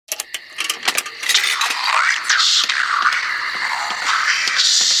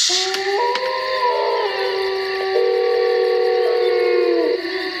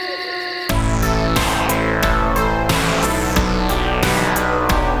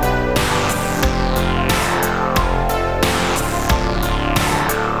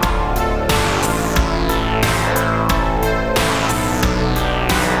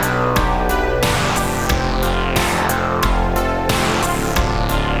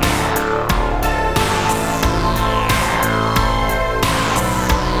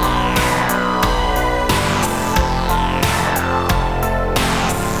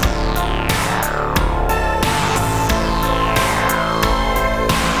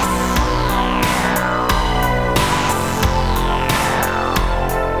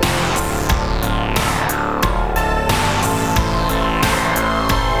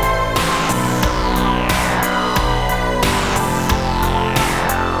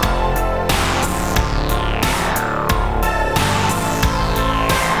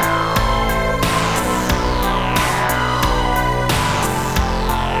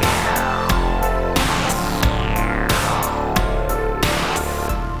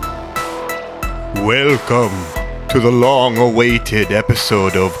Welcome to the long-awaited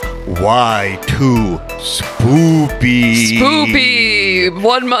episode of Y2 Spoopy. Spoopy!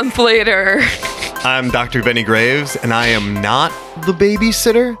 1 month later. I'm Dr. Benny Graves, and I am not the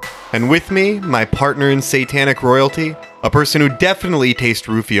babysitter. And with me, my partner in satanic royalty, a person who definitely tastes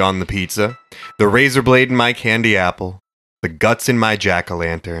roofie on the pizza, the razor blade in my candy apple, the guts in my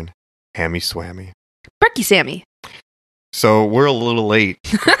jack-o'-lantern, Hammy Swammy. Brecky Sammy. So we're a little late.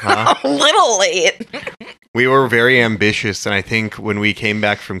 Huh? A little late. We were very ambitious, and I think when we came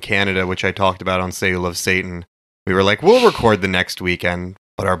back from Canada, which I talked about on Say You Love Satan, we were like, we'll record the next weekend,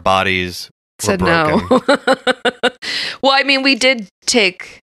 but our bodies were broken. No. Well, I mean, we did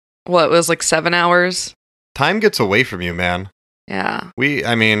take, what, it was like 7 hours? Time gets away from you, man. Yeah. It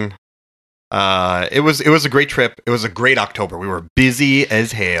was a great trip. It was a great October. We were busy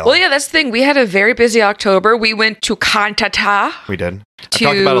as hell. Well, yeah, that's the thing. We had a very busy October. We went to Cantata. We did. I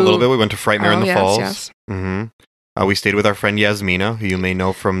talked about it a little bit. We went to Frightmare in the Falls. Yes. Mm-hmm. We stayed with our friend Yasmina, who you may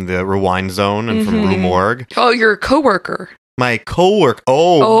know from the Rewind Zone and from Rue Morgue. Oh, your coworker. My co-worker.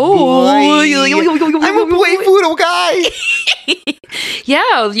 Boy. I'm a boy voodoo guy.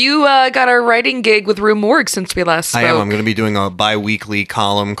 Yeah, you got a writing gig with Rue Morgue since we last spoke. I am. I'm going to be doing a bi-weekly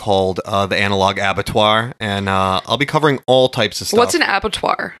column called The Analog Abattoir, and I'll be covering all types of stuff. What's an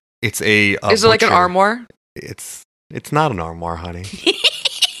abattoir? It's a Is it like an armoire? It's not an armoire, honey.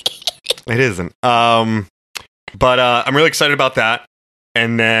 It isn't. But I'm really excited about that.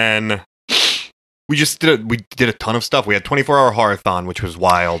 And then we did a ton of stuff. We had 24-hour Horathon, which was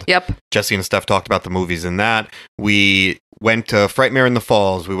wild. Yep. Jesse and Steph talked about the movies in that. We went to Frightmare in the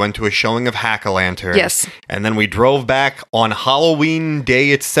Falls. We went to a showing of Hack-O-Lantern. Yes. And then we drove back on Halloween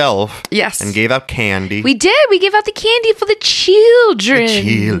day itself. Yes. And gave out candy. We did. We gave out the candy for the children. The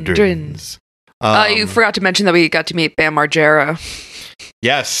childrens. You forgot to mention that we got to meet Bam Margera.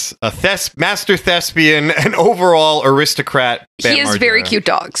 Yes, a master thespian and overall aristocrat. Bam He has Margera. very cute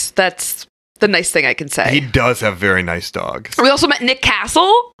dogs. That's the nice thing I can say. He does have very nice dogs. We also met Nick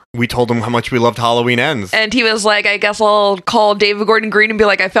Castle. We told him how much we loved Halloween Ends. And he was like, I guess I'll call David Gordon Green and be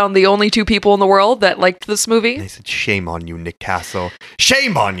like, I found the only 2 people in the world that liked this movie. And I said, shame on you, Nick Castle.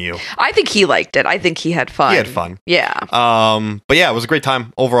 Shame on you. I think he liked it. I think he had fun. He had fun. Yeah. But yeah, it was a great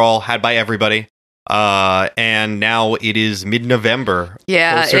time overall, had by everybody. And now it is mid-November.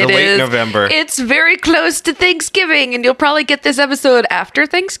 Yeah, closer to late November. It's very close to Thanksgiving, and you'll probably get this episode after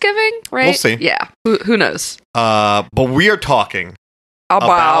Thanksgiving, right? We'll see. Yeah, who knows? But we are talking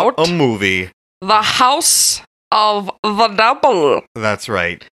about a movie. The House of the Devil. That's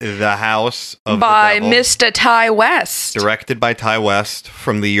right. The House of by the Devil. Mr. Ty West. Directed by Ty West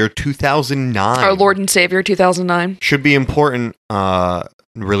from the year 2009. Our Lord and Savior, 2009. Should be important.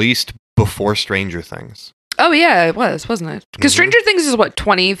 Released before Stranger Things. Oh, yeah, it was, wasn't it? Because Stranger Things is what,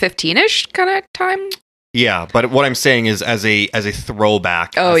 2015-ish kind of time? Yeah, but what I'm saying is as a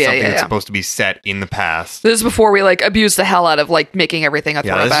throwback. Oh, as yeah, something yeah, that's yeah. supposed to be set in the past. This is before we, like, abused the hell out of, like, making everything a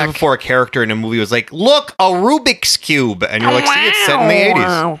throwback. Yeah, this is before a character in a movie was like, look, a Rubik's Cube. And you're like, see, it's set in the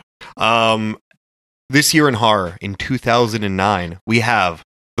 80s. This year in horror, in 2009, we have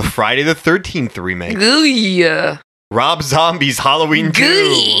the Friday the 13th remake. Ooh, yeah. Rob Zombie's Halloween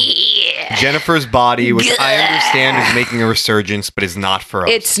 2. Jennifer's Body, which I understand is making a resurgence, but is not for us.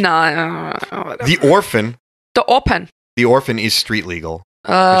 It's not. The Orphan. The Orphan. The Orphan is street legal.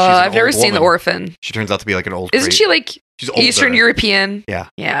 I've never seen The Orphan. She turns out to be like an old Isn't she like She's older. Eastern European? Yeah.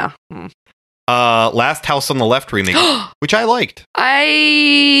 Yeah. Last House on the Left remake, which I liked.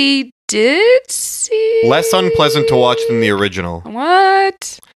 I did see. Less unpleasant to watch than the original.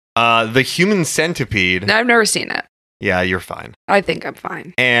 What? The Human Centipede. I've never seen it. Yeah, you're fine. I think I'm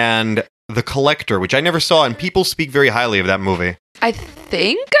fine. And The Collector, which I never saw, and people speak very highly of that movie. I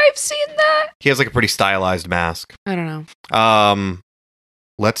think I've seen that. He has like a pretty stylized mask. I don't know.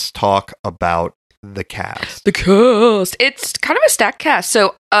 Let's talk about the cast. The cast. It's kind of a stacked cast.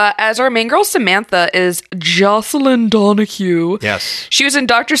 So, as our main girl, Samantha, is Jocelyn Donahue. Yes. She was in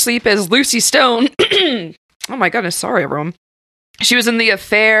Dr. Sleep as Lucy Stone. Oh my goodness, sorry, everyone. She was in The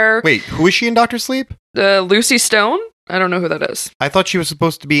Affair. Wait, who is she in Dr. Sleep? Lucy Stone? I don't know who that is. I thought she was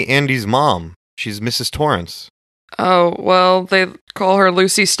supposed to be Andy's mom. She's Mrs. Torrance. Oh, well, they call her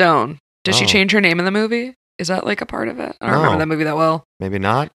Lucy Stone. Did she Oh. change her name in the movie? Is that like a part of it? I don't No. remember that movie that well. Maybe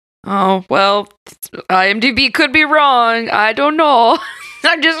not. Oh, well, IMDb could be wrong. I don't know.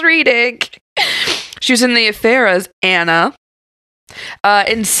 I'm just reading. She was in The Affair as Anna.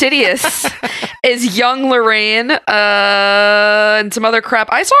 Insidious is young Lorraine, and some other crap.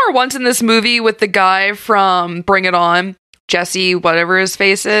 I saw her once in this movie with the guy from Bring It On, Jesse, whatever his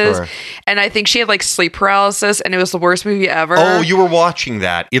face is. Sure. And I think she had like sleep paralysis, and it was the worst movie ever. Oh, you were watching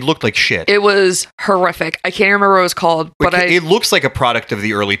that. It looked like shit. It was horrific. I can't remember what it was called, but it looks like a product of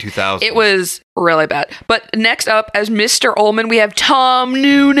the early 2000s. it was really bad. But next up, as Mr. Ullman, we have Tom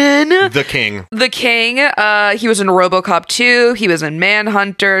Noonan. The King. The King. He was in RoboCop 2. He was in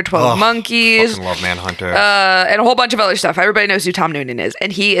Manhunter, 12 Monkeys. Fucking love Manhunter. And a whole bunch of other stuff. Everybody knows who Tom Noonan is.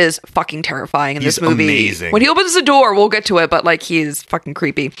 And he is fucking terrifying in He's this movie. amazing. When he opens the door, we'll get to it, but like he's fucking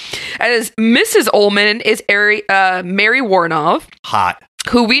creepy. As Mrs. Ullman is Mary Warnoff. Hot.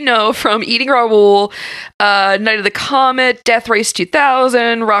 Who we know from Eating Raoul, Night of the Comet, Death Race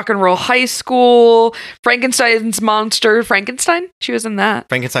 2000, Rock and Roll High School, Frankenstein's Monster, Frankenstein? She was in that.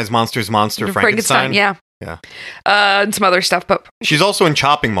 Frankenstein's Monster, Frankenstein. Yeah. Yeah. And some other stuff, but She's also in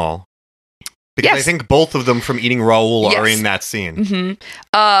Chopping Mall. Because Yes. I think both of them from Eating Raoul are Yes. in that scene. hmm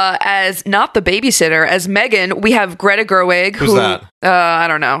as not the babysitter, as Megan, we have Greta Gerwig. Who's that? I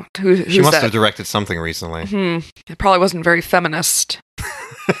don't know. Who's She must that? have directed something recently. It probably wasn't very feminist.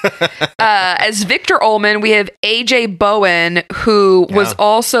 As Victor Ullman, we have AJ Bowen, who was Yeah.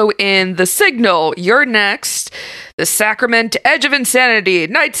 also in The Signal, You're Next, The Sacrament, Edge of Insanity,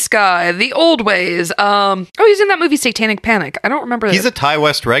 Night Sky, The Old Ways. He's in that movie Satanic Panic. I don't remember. He's a Ty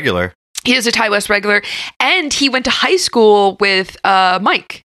West regular. He is a Ty West regular, and he went to high school with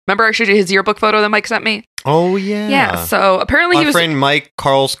Mike. Remember I showed you his yearbook photo that Mike sent me? Oh, yeah. Yeah, so apparently My he was... friend Mike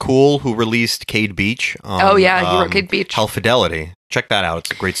Carl's Cool, who released Cade Beach. Oh, yeah, he wrote Cade Beach. Hell Fidelity. Check that out.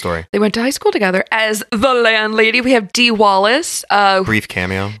 It's a great story. They went to high school together. As the landlady, we have Dee Wallace. Brief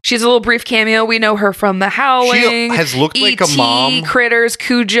cameo. She's a little brief cameo. We know her from The Howling. She has looked like a E.T., mom Critters,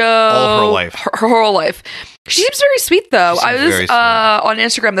 Cujo. all of her life. Her whole life. She seems very sweet, though. She I seems was very sweet. on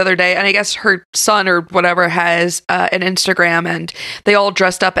Instagram the other day, and I guess her son or whatever has an Instagram, and they all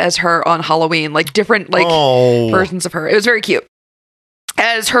dressed up as her on Halloween, like different versions of her. It was very cute.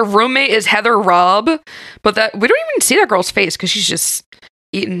 As her roommate is Heather Robb, but that we don't even see that girl's face because she's just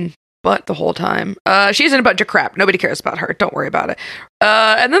eating butt the whole time. She's in a bunch of crap. Nobody cares about her. Don't worry about it.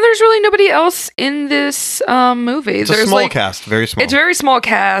 And then there's really nobody else in this movie. It's a small cast. Very small. It's a very small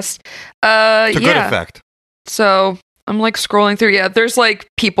cast. To good effect. So I'm like scrolling through. Yeah, there's like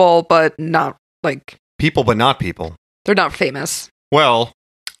people, but not like People, but not people. they're not famous. Well,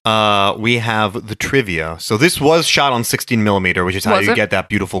 we have the trivia. So this was shot on 16 millimeter, which is how Was you it? get that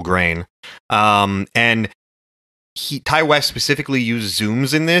beautiful grain. And Ty West specifically used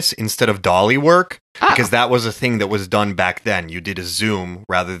zooms in this instead of dolly work because that was a thing that was done back then. You did a zoom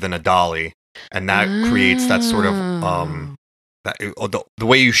rather than a dolly, and that creates that sort of the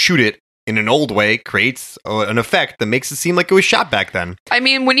way you shoot it in an old way creates an effect that makes it seem like it was shot back then. I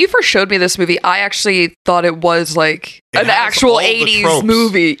mean, when you first showed me this movie, I actually thought it was like It an has actual all the 80s tropes.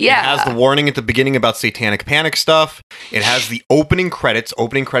 movie. Yeah. It has the warning at the beginning about satanic panic stuff. It has the opening credits.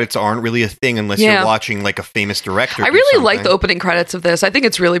 Opening credits aren't really a thing unless you're watching like a famous director. I do really like something. the opening credits of this. I think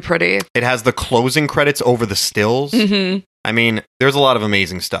it's really pretty. It has the closing credits over the stills. Mm-hmm. I mean, there's a lot of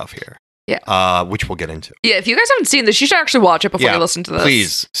amazing stuff here. Yeah. Which we'll get into. Yeah, if you guys haven't seen this, you should actually watch it before Yeah, you listen to this.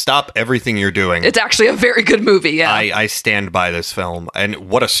 Please stop everything you're doing. It's actually a very good movie, yeah. I stand by this film. And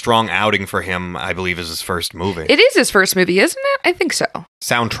what a strong outing for him, I believe, is his first movie. It is his first movie, isn't it? I think so.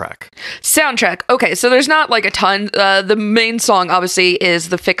 Soundtrack. Okay, so there's not like a ton. The main song, obviously, is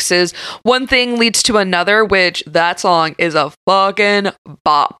The Fixes. One Thing Leads to Another, which that song is a fucking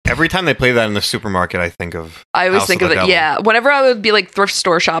bop. Every time they play that in the supermarket, I think of I always House think of of the it. Devil. Yeah, whenever I would be like thrift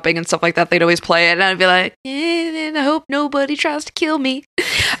store shopping and stuff like that, they'd always play it, and I'd be like, and I hope nobody tries to kill me.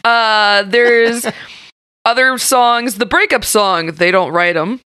 There's other songs. The breakup song, they don't write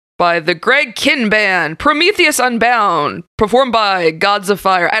them, by the Greg Kinn Band, Prometheus Unbound, performed by Gods of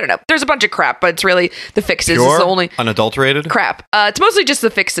Fire. I don't know. There's a bunch of crap, but it's really the fixes. Pure, is the only unadulterated crap. It's mostly just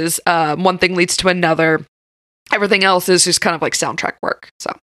the fixes. One thing leads to another. Everything else is just kind of like soundtrack work.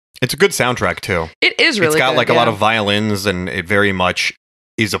 So it's a good soundtrack too. It is really. It's got good, like a lot of violins, and it very much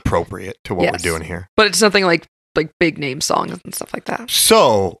is appropriate to what we're doing here. But it's nothing like big name songs and stuff like that.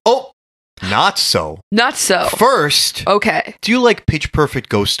 So, not so. Not so. First, okay. Do you like Pitch Perfect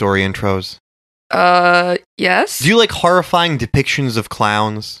ghost story intros? Yes. Do you like horrifying depictions of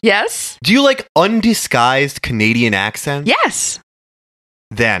clowns? Yes. Do you like undisguised Canadian accents? Yes.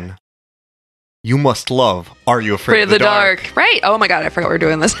 Then you must love Are You Afraid of the Dark? Right. Oh my god, I forgot we were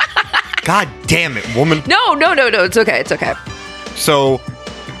doing this. God damn it, woman. No. It's okay. It's okay. So,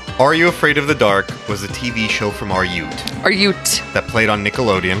 Are You Afraid of the Dark was a TV show from our youth. That played on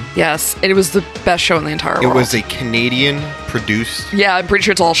Nickelodeon. Yes, and it was the best show in the entire world. It was a Canadian-produced Yeah, I'm pretty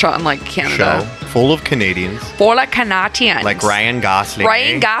sure it's all shot in, like, Canada. Show full of Canadians. Full of Canadians. Like Ryan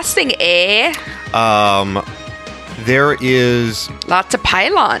Gosling. Gosling, eh? There is... Lots of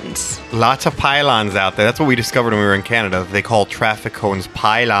pylons. Lots of pylons out there. That's what we discovered when we were in Canada. They call traffic cones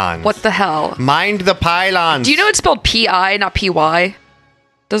pylons. What the hell? Mind the pylons. Do you know it's spelled P-I, not P-Y?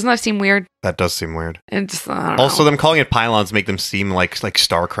 Doesn't that seem weird? That does seem weird. It's, also, them calling it pylons make them seem like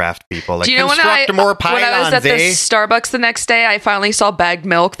StarCraft people. Like, do you know more pylons, when I was at the Starbucks the next day, I finally saw bagged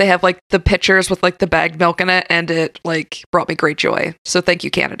milk. They have like the pitchers with like the bagged milk in it, and it like brought me great joy. So thank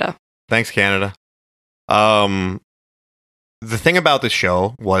you, Canada. Thanks, Canada. The thing about this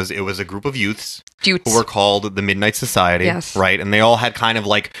show was it was a group of youths who were called the Midnight Society, right? And they all had kind of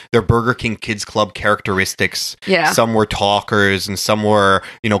like their Burger King Kids Club characteristics. Yeah. Some were talkers and some were,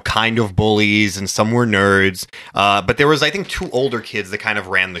 kind of bullies and some were nerds. But there was, I think, 2 older kids that kind of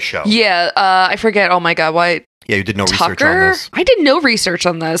ran the show. Yeah, I forget. Oh my God, why? Yeah, you did no research on this. I did no research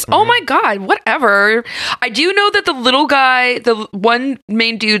on this. Mm-hmm. Oh my God, whatever. I do know that the little guy, the one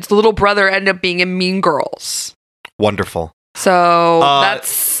main dude's little brother ended up being in Mean Girls. Wonderful. So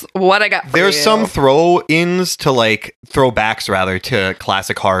that's what I got for There's you. some throwbacks rather to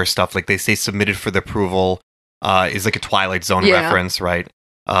classic horror stuff. Like they say submitted for the approval is like a Twilight Zone reference, right?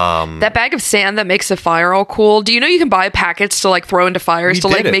 That bag of sand that makes a fire all cool. Do you know you can buy packets to like throw into fires to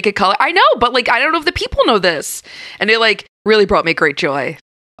like make it color? I know, but like I don't know if the people know this. And it like really brought me great joy.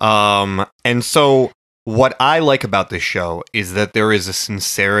 And so what I like about this show is that there is a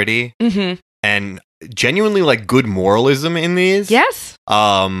sincerity and genuinely like good moralism in these. Yes.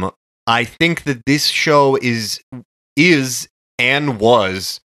 I think that this show is and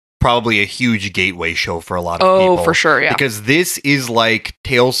was probably a huge gateway show for a lot of people. Oh, for sure, yeah. Because this is like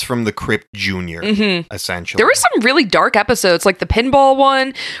Tales from the Crypt Jr., essentially. There were some really dark episodes, like the pinball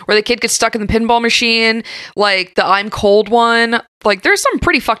one, where the kid gets stuck in the pinball machine, like the I'm Cold one. Like, there's some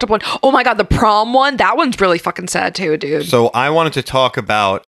pretty fucked up one. Oh my God, the prom one, that one's really fucking sad too, dude. So I wanted to talk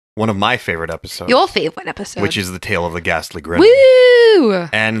about one of my favorite episodes. Your favorite episode. Which is The Tale of the Ghastly Grinner. Woo!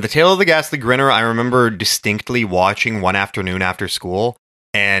 And The Tale of the Ghastly Grinner, I remember distinctly watching one afternoon after school,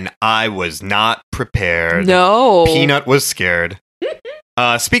 and I was not prepared. No. Peanut was scared.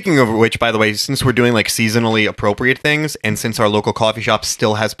 Speaking of which, by the way, since we're doing like seasonally appropriate things, and since our local coffee shop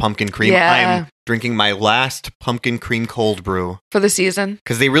still has pumpkin cream, I am drinking my last pumpkin cream cold brew. For the season?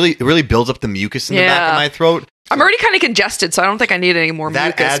 Because it really builds up the mucus in the back of my throat. I'm already kind of congested, so I don't think I need any more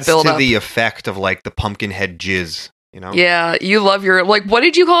mucus build up. That adds to the effect of like the pumpkin head jizz, Yeah, you love your, like, what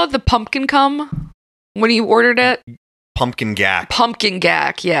did you call it? The pumpkin cum? When you ordered it? Pumpkin gack. Pumpkin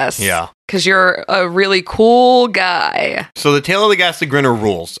gack, yes. Yeah. Because you're a really cool guy. So The Tale of the Ghastly Grinner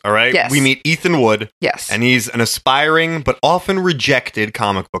rules, all right? Yes. We meet Ethan Wood. Yes. And he's an aspiring but often rejected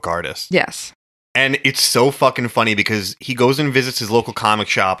comic book artist. Yes. And it's so fucking funny because he goes and visits his local comic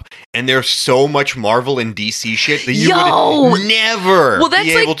shop, and there's so much Marvel and DC shit that you would never be able to show now. Well,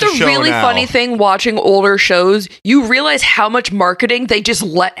 that's like the really funny thing watching older shows. You realize how much marketing they just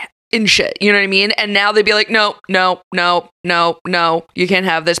let in shit. You know what I mean? And now they'd be like, no, you can't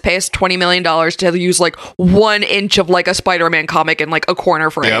have this. Pay us $20 million to use like 1 inch of like a Spider-Man comic in like a corner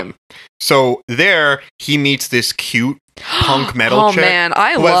frame. Yep. So there, he meets this cute punk metal chick man,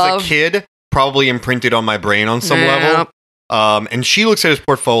 who as a kid probably imprinted on my brain on some level. And she looks at his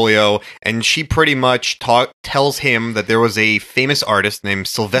portfolio, and she pretty much tells him that there was a famous artist named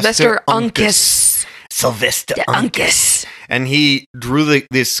Sylvester Uncas. Sylvester Uncas. And he drew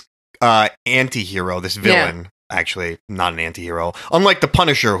this anti-hero, this villain. Actually, not an anti-hero. Unlike the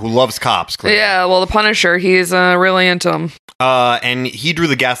Punisher, who loves cops. Clearly. Yeah, well, the Punisher, he's really into them. And he drew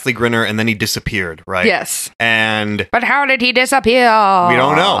the Ghastly Grinner, and then he disappeared, right? Yes. But how did he disappear? We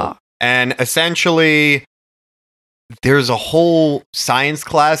don't know. And essentially, there's a whole science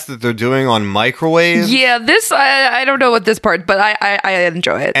class that they're doing on microwaves. Yeah, this I don't know what this part, but I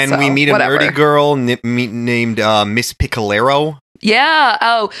enjoy it. And so, we meet a whatever. nerdy girl named Miss Piccolero. Yeah.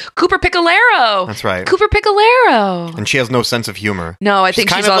 Oh, Cooper Piccolero. That's right. Cooper Piccolero. And she has no sense of humor. No, I think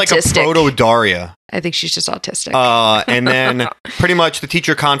she's kind of autistic. like a proto Daria. I think she's just autistic. And then pretty much the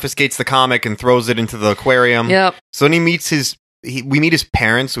teacher confiscates the comic and throws it into the aquarium. Yep. So then he meets we meet his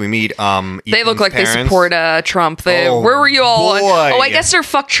parents. We meet they look like parents. they support Trump. Where were you all? Boy. I guess they're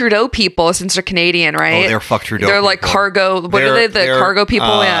fuck Trudeau people since they're Canadian, right? Oh, they're fuck Trudeau. They're people. like cargo. What are they? The cargo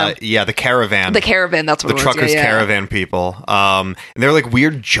people? Yeah, the caravan. The caravan. That's what the it was. truckers Yeah. caravan people. And they're like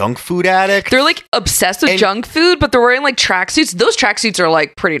weird junk food addicts. They're like obsessed with junk food, but they're wearing like tracksuits. Those tracksuits are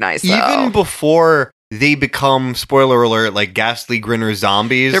like pretty nice. Even before they become, spoiler alert, like ghastly grinner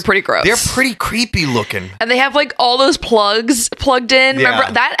zombies. They're pretty gross. They're pretty creepy looking. And they have like all those plugs plugged in. Yeah.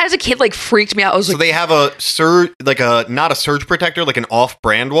 Remember that as a kid like freaked me out. I was So like, they have a surge, like not a surge protector, like an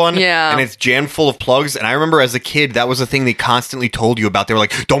off-brand one. Yeah. And it's jammed full of plugs. And I remember as a kid, that was a thing they constantly told you about. They were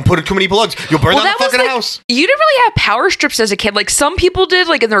like, don't put in too many plugs. You'll burn down the fucking house. You didn't really have power strips as a kid. Like some people did,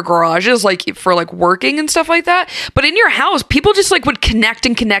 like in their garages, like for like working and stuff like that. But in your house, people just like would connect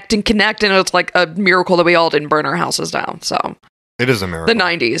and connect and connect. And it's like a miracle that we all didn't burn our houses down. So it is a miracle. The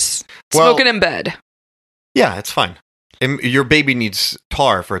 90s. Well, Smoking in bed. Yeah, it's fine. Your baby needs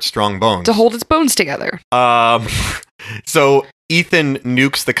tar for its strong bones. To hold its bones together. So Ethan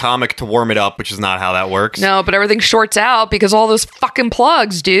nukes the comic to warm it up, which is not how that works. No, but everything shorts out because all those fucking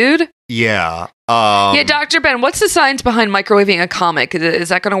plugs, dude. Yeah. Yeah, Dr. Ben, what's the science behind microwaving a comic? Is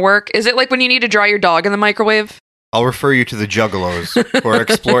that going to work? Is it like when you need to dry your dog in the microwave? I'll refer you to the juggalos who are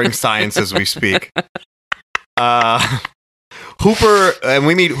exploring science as we speak. Hooper, and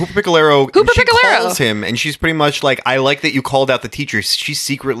we meet Hooper Piccolero. She calls him, and she's pretty much like, I like that you called out the teacher. She's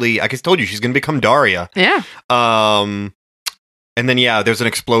secretly, I told you, she's going to become Daria. Yeah. And then, there's an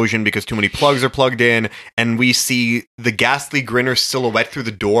explosion because too many plugs are plugged in, and we see the ghastly grinner silhouette through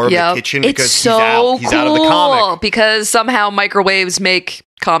the door of the kitchen because he's out of the comic. Because somehow microwaves make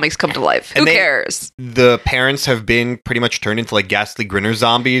comics come to life. Who cares? The parents have been pretty much turned into like ghastly grinner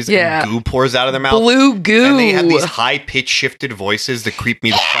zombies. Yeah. And goo pours out of their mouth. Blue goo. And they have these high-pitched shifted voices that creep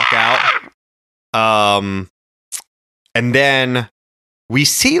me the fuck out. And then we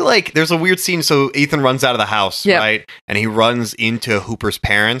see like there's a weird scene. So Ethan runs out of the house, right? And he runs into Hooper's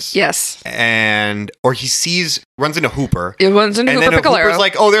parents. Yes. Or he runs into Hooper. It runs into Hooper Piccolero. Hooper's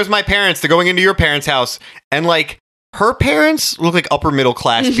like, oh, there's my parents. They're going into your parents' house. And like, her parents look like upper middle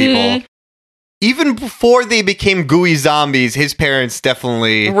class people. Even before they became gooey zombies, his parents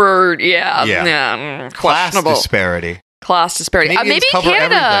definitely were, questionable. Class disparity. Maybe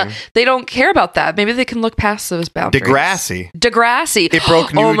Canada, they don't care about that. Maybe they can look past those boundaries. Degrassi. It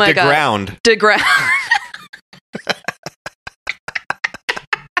broke new ground.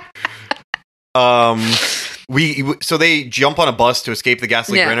 So they jump on a bus to escape the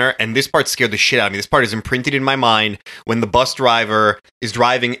ghastly grinner, and this part scared the shit out of me. This part is imprinted in my mind when the bus driver is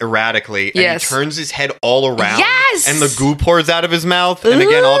driving erratically and he turns his head all around and the goo pours out of his mouth. And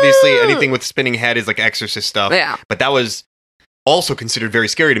again, obviously anything with spinning head is like Exorcist stuff. Yeah. But that was also considered very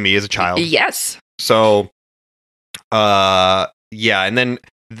scary to me as a child. Yes. So, and then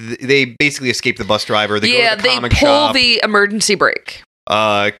they basically escape the bus driver. They go to the comic shop. They pull the emergency brake.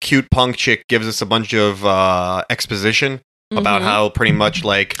 Cute punk chick gives us a bunch of exposition about how pretty much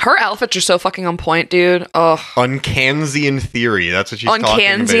like her outfits are so fucking on point, dude. Oh, Unkansian theory. That's what she's talking about.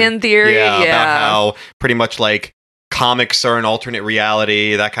 Unkansian theory. Yeah, about how pretty much like comics are an alternate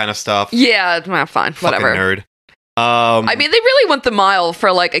reality, that kind of stuff. Yeah, fine, whatever. Nerd. I mean, they really went the mile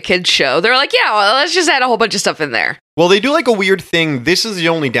for like a kid's show. They're like, let's just add a whole bunch of stuff in there. Well, they do like a weird thing. This is the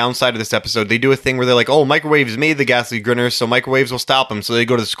only downside of this episode. They do a thing where they're like, oh, microwaves made the ghastly grinners, so microwaves will stop them. So they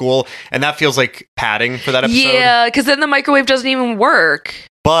go to school, and that feels like padding for that episode. Yeah, because then the microwave doesn't even work.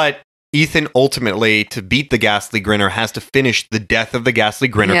 But Ethan ultimately, to beat the ghastly grinner, has to finish the Death of the Ghastly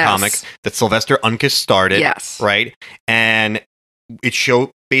Grinner comic that Sylvester Uncas started. Yes. Right? And it showed...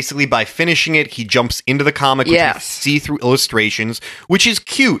 Basically, by finishing it, he jumps into the comic with see-through illustrations, which is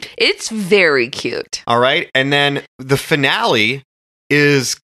cute. It's very cute. All right? And then the finale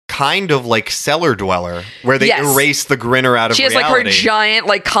is kind of like Cellar Dweller, where they erase the grinner out of reality. She has like her giant,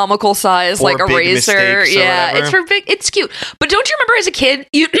 like comical size, like eraser. Yeah, it's cute. But don't you remember as a kid,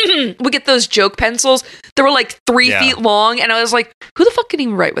 you would get those joke pencils that were like 3 feet long, and I was like, who the fuck can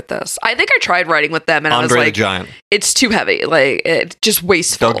even write with this? I think I tried writing with them, and I was like, the Giant. It's too heavy. Like, it's just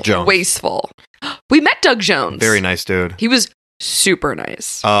wasteful. Doug Jones. Wasteful. We met Doug Jones. Very nice dude. He was super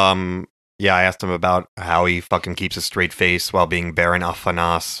nice. Yeah, I asked him about how he fucking keeps a straight face while being Baron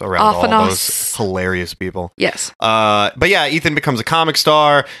Afanas around all those hilarious people. Yes. But yeah, Ethan becomes a comic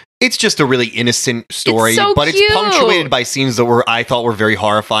star. It's just a really innocent story, but cute. It's punctuated by scenes that I thought were very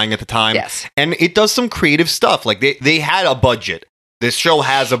horrifying at the time. Yes. And it does some creative stuff. Like they had a budget. This show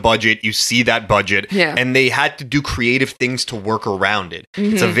has a budget. You see that budget. Yeah. And they had to do creative things to work around it.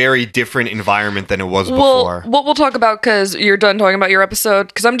 Mm-hmm. It's a very different environment than it was before. What we'll talk about, because you're done talking about your episode,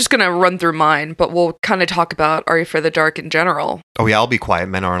 because I'm just going to run through mine, but we'll kind of talk about Are You for the Dark in general. Oh, yeah, I'll be quiet.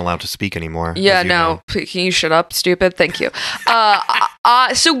 Men aren't allowed to speak anymore. Yeah, no. Please, can you shut up, stupid? Thank you.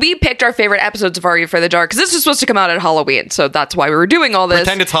 So we picked our favorite episodes of Are You for the Dark, because this is supposed to come out at Halloween, so that's why we were doing all this.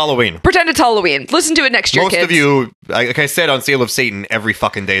 Pretend it's Halloween. Listen to it next year, Most kids. of you, like I said on Seal of Satan, every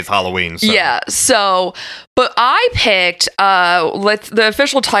fucking day is Halloween. So. Yeah, so, but I picked the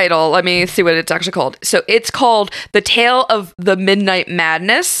official title. Let me see what it's actually called. So it's called The Tale of the Midnight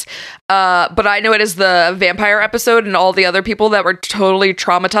Madness, but I know it as the vampire episode, and all the other people that were totally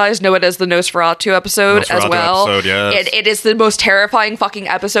traumatized know it as the Nosferatu episode as well. Episode, yes. It is the most terrifying fucking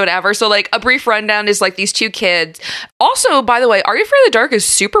episode ever. So, like, a brief rundown is like these two kids. Also, by the way, Are You for the Dark is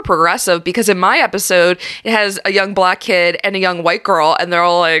super progressive, because in my episode, it has a young black kid and a young white girl, and they're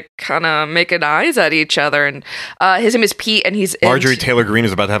all like kind of making eyes at each other. And his name is Pete, and he's Marjorie Taylor Greene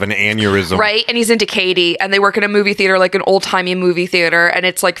is about to have an aneurysm, right? And he's into Katie, and they work in a movie theater, like an old timey movie theater, and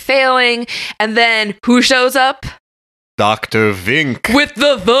it's like failing. And then who shows up? Dr. Vink with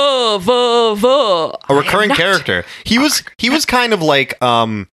the a recurring character. He was kind of like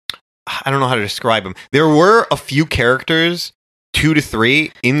I don't know how to describe him. There were a few characters, 2 to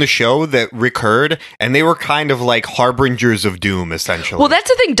 3 in the show that recurred, and they were kind of like harbingers of doom, essentially. Well, that's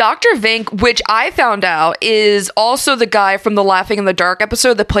the thing. Dr. Vink, which I found out, is also the guy from the Laughing in the Dark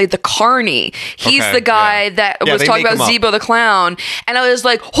episode that played the Carney. He's the guy that was talking about Zebo the Clown. And I was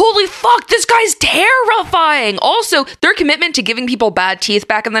like, holy fuck, this guy's terrifying. Also, their commitment to giving people bad teeth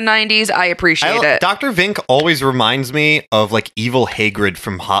back in the 90s, I appreciate it. Dr. Vink always reminds me of like evil Hagrid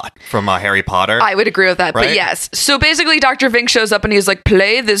from Harry Potter. I would agree with that, right? But yes. So basically, Dr. Vink shows up and he's like,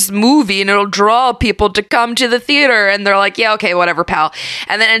 play this movie and it'll draw people to come to the theater. And they're like, yeah, okay, whatever, pal.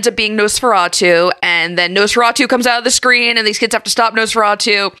 And then ends up being Nosferatu. And then Nosferatu comes out of the screen and these kids have to stop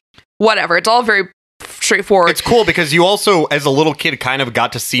Nosferatu. Whatever. It's all very straightforward. It's cool because you also, as a little kid, kind of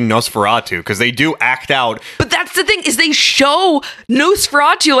got to see Nosferatu because they do act out. But that's the thing, is they show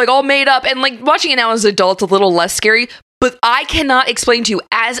Nosferatu like all made up, and like watching it now as an adult, a little less scary. But I cannot explain to you,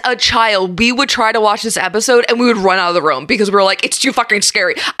 as a child, we would try to watch this episode and we would run out of the room because we were like, it's too fucking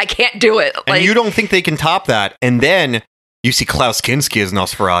scary. I can't do it. And you don't think they can top that. And then you see Klaus Kinski as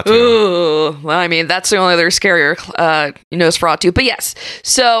Nosferatu. Ooh, well, I mean, that's the only other scarier Nosferatu. But yes,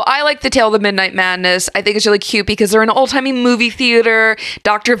 so I like The Tale of the Midnight Madness. I think it's really cute because they're in an old-timey movie theater.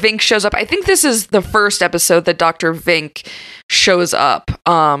 Dr. Vink shows up. I think this is the first episode that Dr. Vink shows up,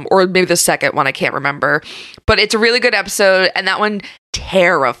 or maybe the second one, I can't remember. But it's a really good episode, and that one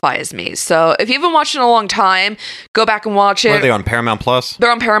terrifies me. So if you haven't watched it in a long time, go back and watch it. Are they on Paramount Plus?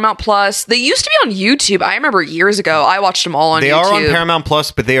 They're on Paramount Plus. They used to be on YouTube. I remember years ago, I watched them all on YouTube. They are on Paramount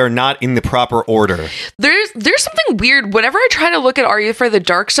Plus, but they are not in the proper order. There's something weird. Whenever I try to look at Are You for the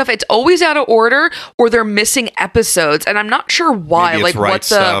Dark stuff, it's always out of order or they're missing episodes, and I'm not sure why. Like what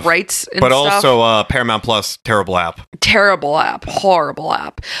the rights and but stuff. Also Paramount Plus, terrible app. Terrible app. Horrible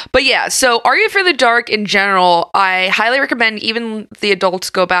app. But yeah, so Are You for the Dark in general, I highly recommend even the adults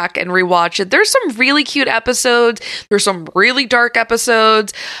go back and rewatch it. There's some really cute episodes. There's some really dark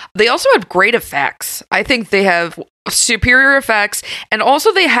episodes. They also have great effects. I think they have superior effects, and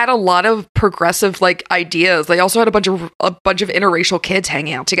also they had a lot of progressive like ideas. They also had a bunch of interracial kids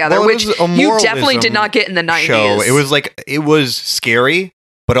hanging out together, which you definitely did not get in the 90s. Show. It was scary,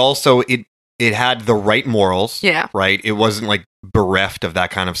 but also it had the right morals. Yeah. Right. It wasn't like bereft of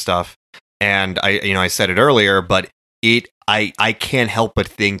that kind of stuff. And I said it earlier, but I can't help but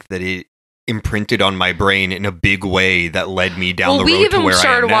think that it imprinted on my brain in a big way that led me down the road to where I am now. We even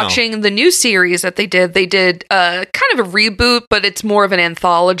started watching the new series that they did. They did kind of a reboot, but it's more of an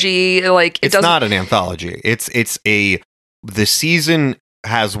anthology. Like it's not an anthology. The season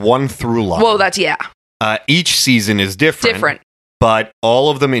has one through line. Well, that's each season is different. But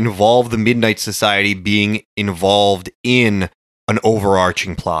all of them involve the Midnight Society being involved in an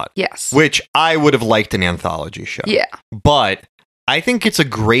overarching plot. Yes. Which I would have liked an anthology show. Yeah. But I think it's a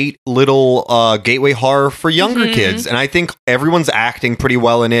great little gateway horror for younger kids. And I think everyone's acting pretty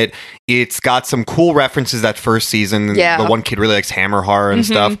well in it. It's got some cool references that first season. Yeah. The one kid really likes hammer horror and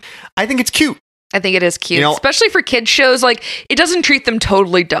stuff. I think it's cute. I think it is cute, especially for kids shows. Like, it doesn't treat them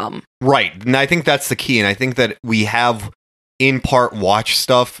totally dumb. Right. And I think that's the key. And I think that we have in part watch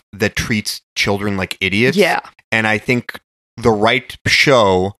stuff that treats children like idiots. Yeah. And I think the right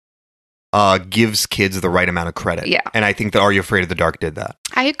show gives kids the right amount of credit. Yeah. And I think that Are You Afraid of the Dark did that.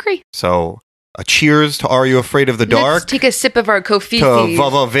 I agree. So a cheers to Are You Afraid of the Dark? Let's take a sip of our Kofi. To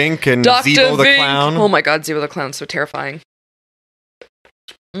Vava Vink and Dr. Zebo the Vink. Clown. Oh my god, Zebo the Clown's so terrifying.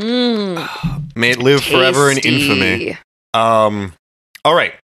 May it live forever in infamy. All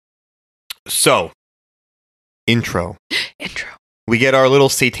right. So, intro. We get our little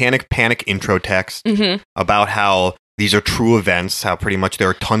satanic panic intro text about how these are true events, how pretty much there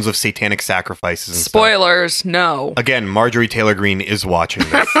are tons of satanic sacrifices and Spoilers, stuff. no. Again, Marjorie Taylor Greene is watching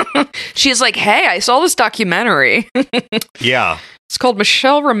this. She's like, hey, I saw this documentary. Yeah. It's called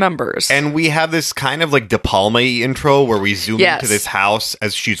Michelle Remembers. And we have this kind of like De Palma-y intro where we zoom into this house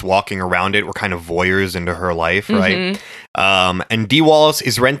as she's walking around it. We're kind of voyeurs into her life, right? And Dee Wallace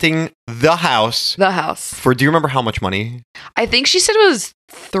is renting the house. For, do you remember how much money? I think she said it was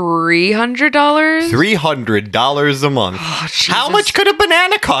 $300. $300 a month. Oh, how much could a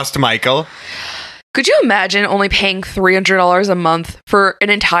banana cost, Michael? Could you imagine only paying $300 a month for an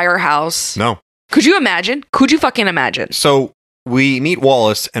entire house? No. Could you imagine? Could you fucking imagine? So we meet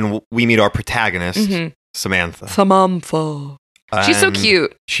Wallace and we meet our protagonist, Samantha. She's so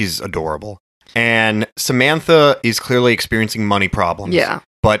cute. She's adorable. And Samantha is clearly experiencing money problems. Yeah.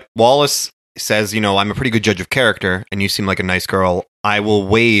 But Wallace says, you know, I'm a pretty good judge of character and you seem like a nice girl. I will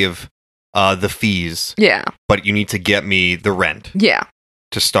waive the fees. Yeah. But you need to get me the rent. Yeah.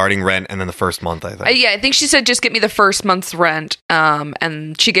 To starting rent and then the first month, I think. Yeah, I think she said just get me the first month's rent.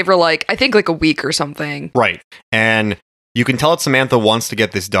 And she gave her I think a week or something. Right. And you can tell that Samantha wants to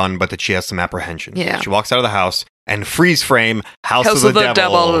get this done, but that she has some apprehension. Yeah. She walks out of the house and freeze frame, House of the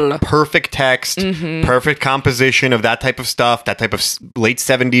Devil. Perfect text, perfect composition of that type of stuff, that type of late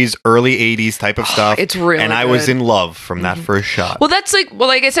 70s, early 80s type of stuff. It's really And I was in love from that first shot. Well, that's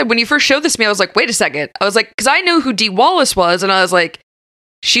like I said, when you first showed this to me, I was like, wait a second. I was like, because I knew who Dee Wallace was, and I was like,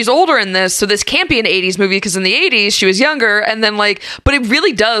 she's older in this, so this can't be an 80s movie because in the 80s she was younger, and then but it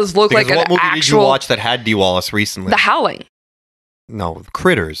really does look like an actual... What movie did you watch that had Dee Wallace recently? The Howling. No,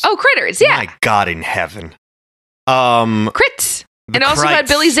 Critters. Oh, Critters, yeah. My God in heaven. Crits. And it also had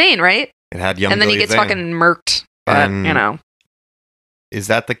Billy Zane, right? It had young Billy Zane. And then he gets fucking murked. But, you know. Is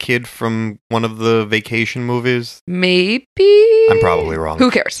that the kid from one of the vacation movies? Maybe. I'm probably wrong. Who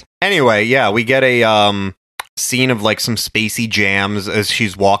cares? Anyway, yeah, we get a scene of some spacey jams as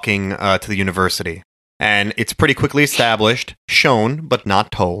she's walking to the university. And it's pretty quickly established, shown, but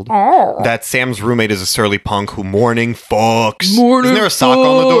not told, that Sam's roommate is a surly punk who morning fucks. Isn't there a sock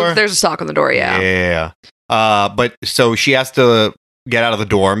on the door? There's a sock on the door, yeah. Yeah. But so she has to get out of the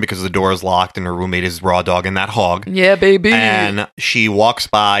dorm because the door is locked and her roommate is raw dogging that hog. Yeah, baby. And she walks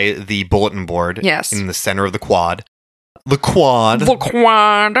by the bulletin board in the center of the quad. The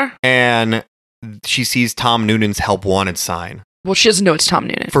quad. And she sees Tom Noonan's Help Wanted sign. Well, she doesn't know it's Tom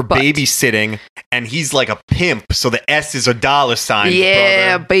Noonan. For babysitting, and he's like a pimp, so the S is a $sign.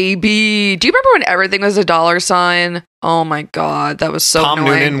 Yeah, brother. baby. Do you remember when everything was a $sign? Oh my God, that was so annoying. Tom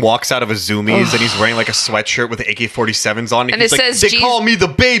Noonan walks out of a Zoomies and he's wearing a sweatshirt with AK-47s on. And he's it says, they call me the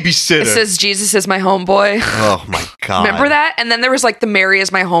babysitter. It says, Jesus is my homeboy. Oh my God. Remember that? And then there was the Mary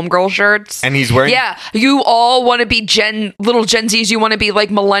is my homegirl shirts. And he's wearing... Yeah, you all want to be little Gen Zs, you want to be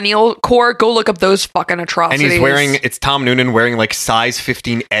millennial core, go look up those fucking atrocities. And he's wearing, it's Tom Noonan wearing size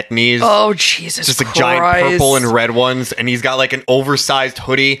 15 etnies. Oh, Jesus Just Christ. Giant purple and red ones. And he's got an oversized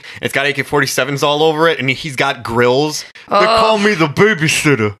hoodie. It's got AK-47s all over it. And he's got grills. They call me the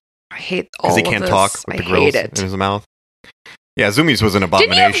babysitter. I hate all of this. Because he can't talk with the grills in his mouth. Yeah, Zoomies was an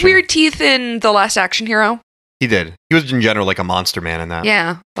abomination. Didn't he have weird teeth in The Last Action Hero? He did. He was in general a monster man in that.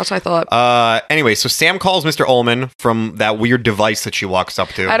 Yeah, that's what I thought. Anyway, so Sam calls Mr. Ullman from that weird device that she walks up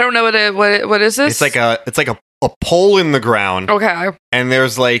to. I don't know what is this? It's like a pole in the ground. Okay. And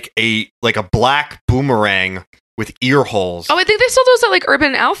there's a black boomerang with ear holes. Oh, I think they sell those at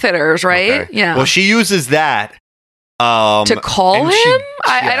Urban Outfitters, right? Okay. Yeah. Well, she uses that to call him?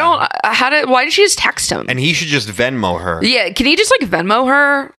 I don't. Why did she just text him? And he should just Venmo her. Yeah, can he just Venmo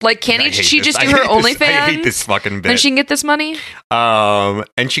her? Can't she just do her OnlyFans? I hate this fucking bit. Then she can get this money.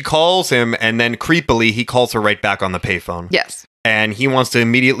 And she calls him, and then creepily he calls her right back on the payphone. Yes. And he wants to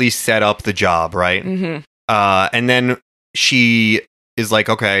immediately set up the job, right? Mm-hmm. And then she is like,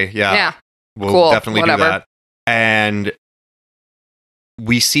 "Okay, yeah, we'll cool, definitely do that." And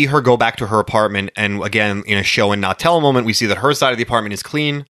we see her go back to her apartment, and again, in a show and not tell moment, we see that her side of the apartment is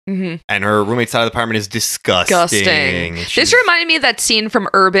clean, and her roommate's side of the apartment is disgusting. This reminded me of that scene from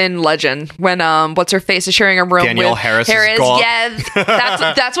Urban Legend when what's her face is sharing a room Danielle with Harris. Yeah,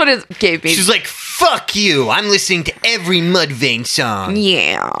 that's what it gave me. She's like, Fuck you! I'm listening to every Mudvayne song.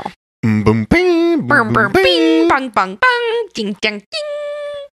 Yeah. Boom, boom, bing, Bang, boom, bing, bang, bang, bang, ding, ding,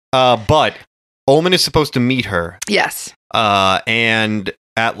 ding. But Ullman is supposed to meet her. Yes. And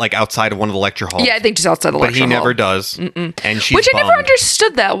at outside of one of the lecture halls. Yeah, I think just outside the lecture hall. But he never does. Mm-mm. And she's Which I bummed. never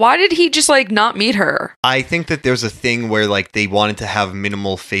understood that. Why did he just not meet her? I think that there's a thing where they wanted to have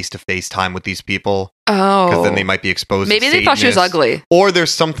minimal face-to-face time with these people. Oh. Because then they might be exposed Maybe to they thought she was Satanists. ugly. Or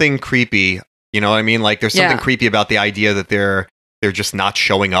there's something creepy. You know what I mean? There's something creepy about the idea that they're just not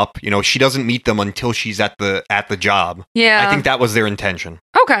showing up. She doesn't meet them until she's at the job. Yeah. I think that was their intention.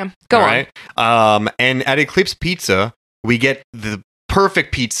 Okay. Go on. Right? And at Eclipse Pizza, we get the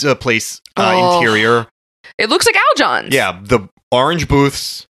perfect pizza place interior. It looks like Al John's. Yeah, the orange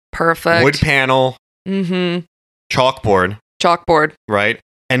booths, perfect wood panel, chalkboard, right?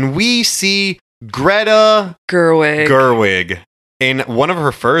 And we see Greta Gerwig in one of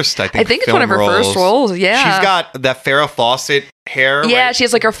her first, I think it's one of her first roles. Yeah, she's got that Farrah Fawcett hair. Yeah, right? she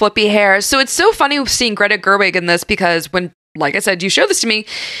has her flippy hair. So it's so funny seeing Greta Gerwig in this because when, like I said, you showed this to me,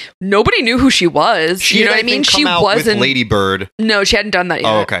 nobody knew who she was. She, you know what I mean? She wasn't with Lady Bird. No, she hadn't done that yet.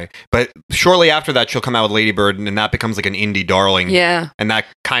 Oh, okay. But shortly after that, she'll come out with Lady Bird, and that becomes an indie darling. Yeah. And that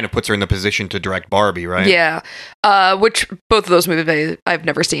kind of puts her in the position to direct Barbie, right? Yeah. Which both of those movies I've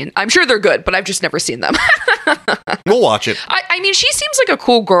never seen. I'm sure they're good, but I've just never seen them. We'll watch it. I mean, she seems like a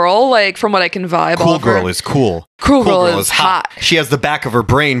cool girl, from what I can vibe Cool off girl her. is cool. Cool girl is hot. She has the back of her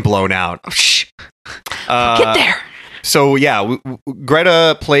brain blown out. Oh, shh. Get there. So, yeah,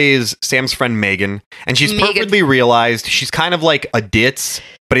 Greta plays Sam's friend Megan, and she's perfectly realized she's kind of like a ditz,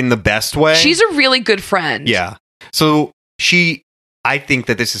 but in the best way. She's a really good friend. Yeah. So, I think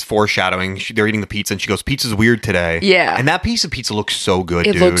that this is foreshadowing. They're eating the pizza, and she goes, "Pizza's weird today." Yeah. And that piece of pizza looks so good,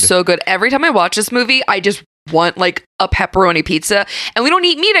 dude. It looks so good. Every time I watch this movie, I just want a pepperoni pizza. And we don't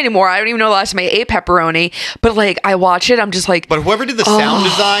eat meat anymore. I don't even know the last time I ate pepperoni. But I watch it, I'm just like... But whoever did the sound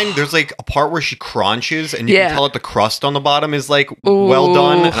design, there's a part where she crunches, and you can tell that the crust on the bottom is well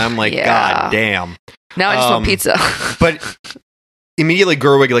done. And I'm like, God damn. Now I just want pizza. But immediately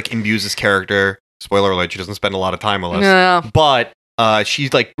Gerwig imbues this character. Spoiler alert, she doesn't spend a lot of time with us. Yeah. But she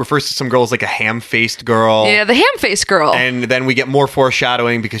refers to some girl as a ham-faced girl. Yeah, the ham-faced girl. And then we get more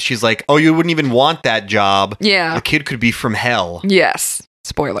foreshadowing because she's like, "Oh, you wouldn't even want that job. Yeah. The kid could be from hell." Yes.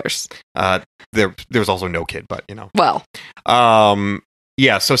 Spoilers. There's also no kid, but Well.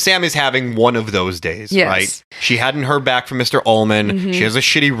 Yeah, so Sam is having one of those days, yes. right? She hadn't heard back from Mr. Ullman. Mm-hmm. She has a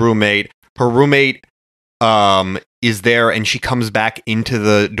shitty roommate. Her roommate is there, and she comes back into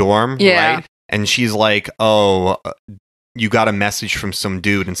the dorm, right? And she's like, "Oh, you got a message from some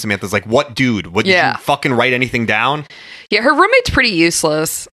dude." And Samantha's like, "What dude? What, did you fucking write anything down?" Yeah, her roommate's pretty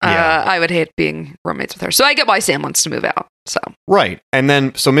useless. I would hate being roommates with her. So I get why Sam wants to move out. So right. And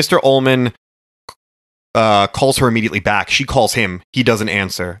then, so Mr. Ullman calls her immediately back. She calls him. He doesn't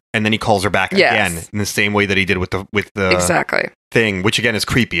answer. And then he calls her back again in the same way that he did with the exactly thing, which again is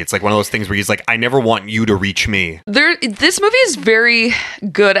creepy. It's one of those things where he's like, "I never want you to reach me." This movie is very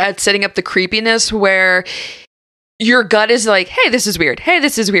good at setting up the creepiness where your gut is like, "Hey, this is weird. Hey,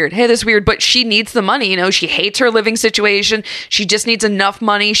 this is weird. Hey, this is weird." But she needs the money. She hates her living situation. She just needs enough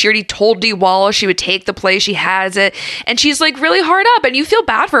money. She already told Dee Wallace she would take the place. She has it. And she's really hard up. And you feel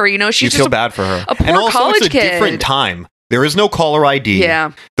bad for her. She's feel bad for her. A poor and also, college it's a kid. different time. There is no caller ID.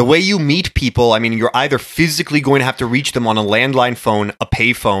 Yeah. The way you meet people, you're either physically going to have to reach them on a landline phone, a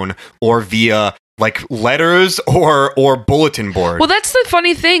payphone, or via letters or bulletin board. Well, that's the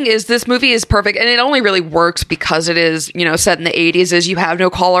funny thing is this movie is perfect, and it only really works because it is, set in the 80s, is you have no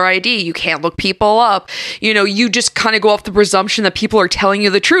caller ID. You can't look people up. You just kind of go off the presumption that people are telling you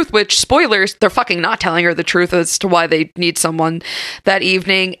the truth, which, spoilers, they're fucking not telling her the truth as to why they need someone that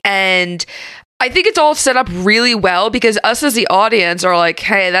evening. And I think it's all set up really well because us as the audience are like,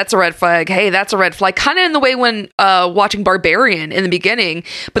 "Hey, that's a red flag. Hey, that's a red flag." Kind of in the way when watching Barbarian in the beginning.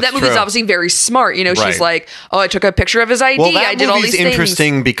 But that movie's obviously very smart. She's like, "Oh, I took a picture of his ID. Well, that I did all these things."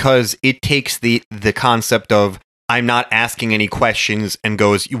 Interesting because it takes the concept of I'm not asking any questions and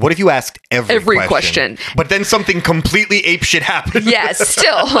goes, "What if you asked every question?" But then something completely apeshit happens. Yes,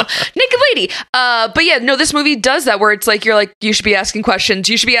 still. Naked lady. But yeah, no, this movie does that where it's you're like, "You should be asking questions.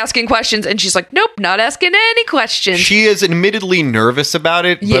 You should be asking questions." And she's like, "Nope, not asking any questions." She is admittedly nervous about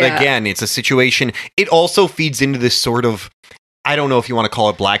it. But again, it's a situation. It also feeds into this sort of, I don't know if you want to call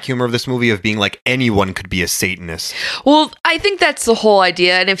it black humor of this movie, of being anyone could be a Satanist. Well, I think that's the whole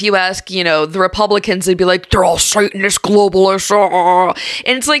idea. And if you ask, the Republicans, they'd be like, "They're all Satanist globalists."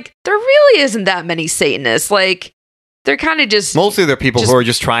 And it's there really isn't that many Satanists. they're kind of just... Mostly they're people who are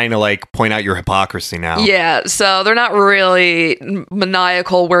just trying to, like, point out your hypocrisy now. Yeah, so they're not really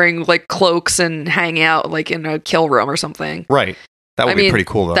maniacal wearing, like, cloaks and hanging out, like, in a kill room or something. Right. That would be pretty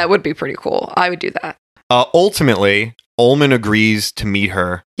cool, though. That would be pretty cool. I would do that. Ultimately, Ullman agrees to meet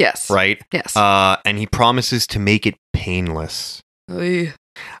her. Yes. Right? Yes. And he promises to make it painless. And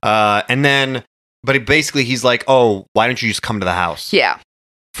then... But basically, he's like, oh, why don't you just come to the house? Yeah.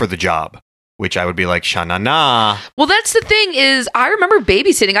 For the job. Which I would be like, sha-na-na. Well, that's the thing is, I remember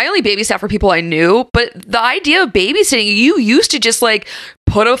babysitting. I only babysat for people I knew. But the idea of babysitting, you used to just, like,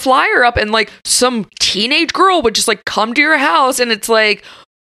 put a flyer up and, like, some teenage girl would just, like, come to your house. And it's like,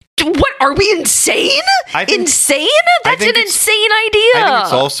 what? Are we insane? Insane? That's an insane idea. I think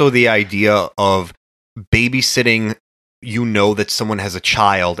it's also the idea of babysitting... You know that someone has a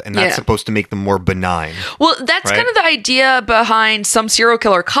child, and that's supposed to make them more benign. Well, that's kind of the idea behind some serial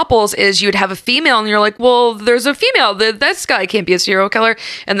killer couples is you'd have a female, and you're like, well, there's a female. This guy can't be a serial killer.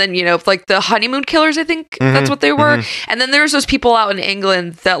 And then, you know, like the honeymoon killers, I think that's what they were. And then there's those people out in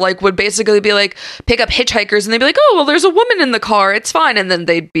England that, like, would basically be like, pick up hitchhikers, and they'd be like, oh, well, there's a woman in the car. It's fine. And then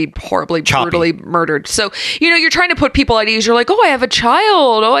they'd be horribly, brutally murdered. So, you know, you're trying to put people at ease. You're like, oh, I have a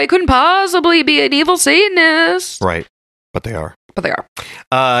child. Oh, I couldn't possibly be an evil Satanist. Right. But they are.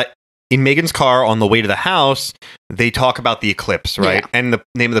 In Megan's car on the way to the house, they talk about the eclipse, right? Yeah. And the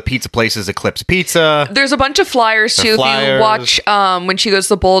name of the pizza place is Eclipse Pizza. There's a bunch of flyers too. If you watch when she goes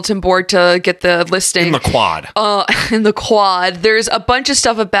to the bulletin board to get the listing In the quad. In the quad, there's a bunch of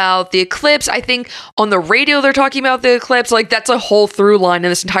stuff about the eclipse. I think on the radio they're talking about the eclipse. Like that's a whole through line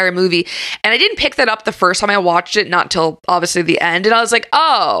in this entire movie. And I didn't pick that up the first time I watched it, not till obviously the end. And I was like,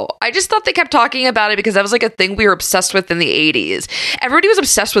 oh, I just thought they kept talking about it because that was like a thing we were obsessed with in the 80s. Everybody was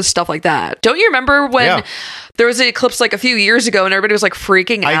obsessed with stuff like that. Don't you remember when there was an eclipse like a few years ago and everybody was like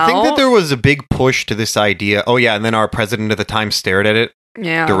freaking out? I think that there was a big push to this idea. Oh yeah, and then our president at the time stared at it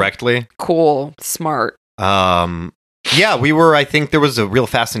directly. Cool. Smart. Yeah, I think there was a real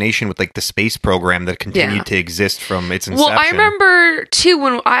fascination with like the space program that continued to exist from its inception. Well, I remember too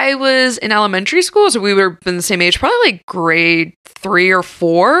when I was in elementary school, so we were in the same age, probably like grade 3 or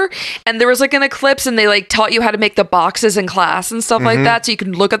 4, and there was like an eclipse and they like taught you how to make the boxes in class and stuff like that so you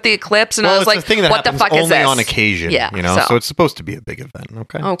can look at the eclipse, and I was like, what the fuck is this? Only on occasion, you know, so it's supposed to be a big event,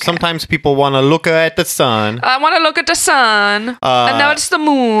 okay? Sometimes people want to look at the sun. I want to look at the sun, and now it's the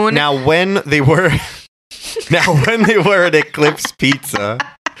moon. Now when they were at Eclipse Pizza,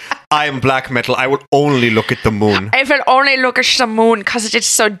 I am black metal. I would only look at the moon. I will only look at the moon because it's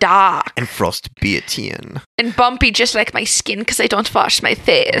so dark. And frost beatien. And bumpy just like my skin because I don't wash my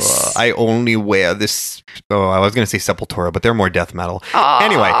face. I only wear this... Oh, I was going to say Sepultura, but they're more death metal.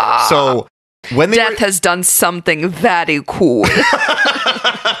 Anyway, so... when Death has done something very cool.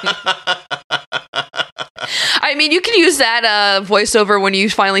 I mean, you can use that voiceover when you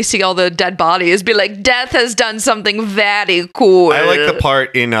finally see all the dead bodies. Be like, Death has done something very cool. I like the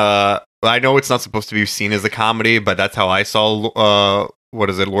part in... I know it's not supposed to be seen as a comedy, but that's how I saw... what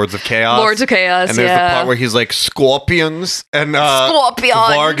is it? Lords of Chaos? Lords of Chaos, and there's the part where he's like, scorpions. And Scorpions.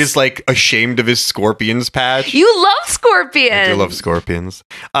 Varg is like ashamed of his scorpions patch. You love scorpions. I do love scorpions.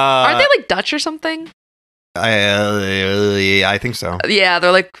 Aren't they like Dutch or something? I think so. Yeah,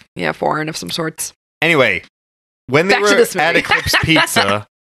 they're like, foreign of some sorts. Anyway, when they were at Eclipse Pizza,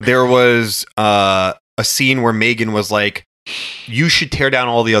 there was a scene where Megan was like, you should tear down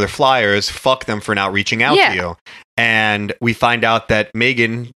all the other flyers. Fuck them for not reaching out to you. And we find out that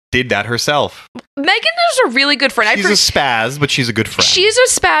Megan did that herself. Megan is a really good friend. She's a spaz, but she's a good friend. She's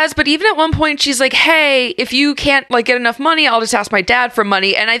a spaz, but even at one point she's like, hey, if you can't like get enough money, I'll just ask my dad for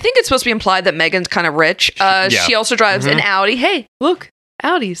money. And I think it's supposed to be implied that Megan's kind of rich. She also drives an Audi. Hey, look.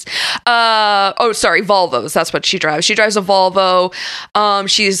 Audis. Volvos. That's what she drives. She drives a Volvo.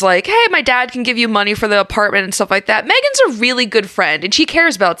 She's like, hey, my dad can give you money for the apartment and stuff like that. Megan's a really good friend and she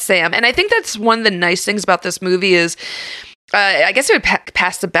cares about Sam. And I think that's one of the nice things about this movie is I guess it would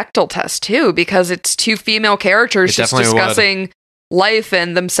pass the Bechdel test too, because it's two female characters just discussing life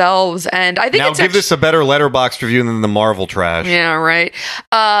and themselves. And I think give this a better Letterboxd review than the Marvel trash. Yeah, right.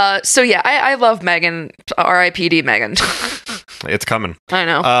 I love Megan. R.I.P.D. Megan. It's coming. I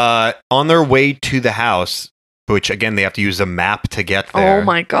know. On their way to the house, which again they have to use a map to get there. Oh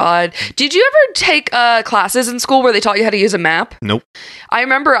my god! Did you ever take classes in school where they taught you how to use a map? Nope. I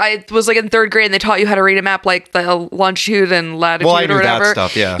remember I was like in 3rd grade and they taught you how to read a map, like the longitude and latitude or whatever. That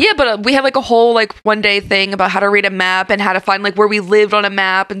stuff, yeah. Yeah, but we had like a whole like one day thing about how to read a map and how to find like where we lived on a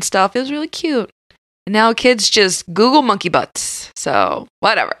map and stuff. It was really cute. And now kids just Google monkey butts. So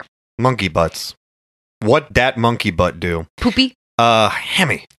whatever. Monkey butts. What dat monkey butt do? Poopy.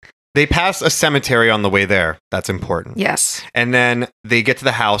 Hemi. They pass a cemetery on the way there. That's important. Yes. And then they get to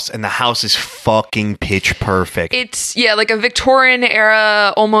the house, and the house is fucking pitch perfect. It's, like a Victorian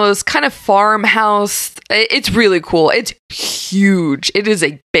era, almost kind of farmhouse. It's really cool. It's huge. It is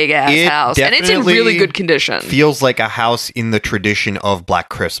a big-ass house. And it's in really good condition. Feels like a house in the tradition of Black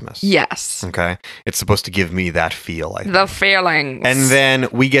Christmas. Yes. Okay? It's supposed to give me that feel, I think. The feelings. And then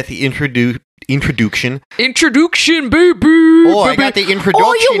we get the introduction. Introduction, baby. Oh, I got the introduction.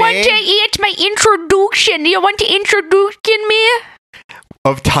 Oh, you want to eat my introduction? You want to introduction me?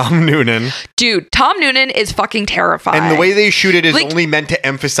 Of Tom Noonan. Dude, Tom Noonan is fucking terrifying. And the way they shoot it is only meant to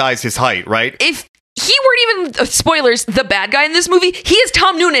emphasize his height, right? If he weren't even, spoilers, the bad guy in this movie, he is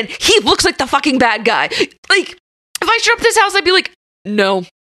Tom Noonan. He looks like the fucking bad guy. Like, if I showed up at this house, I'd be like, no,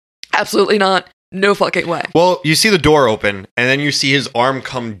 absolutely not. No fucking way. Well, you see the door open, and then you see his arm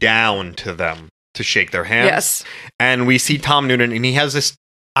come down to them to shake their hands. Yes. And we see Tom Noonan, and he has this,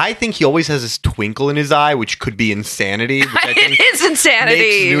 I think he always has this twinkle in his eye, which could be insanity. Which I think it is insanity.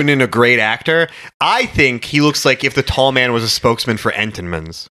 Makes Noonan a great actor. I think he looks like if the tall man was a spokesman for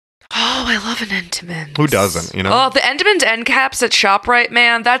Entenmann's. Oh, I love an Entenmann's. Who doesn't, you know? Oh, the Entenmann's end caps at ShopRite,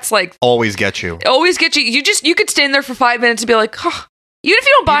 man, that's like... Always get you. Always get you. You could stand there for 5 minutes and be like, oh... Even if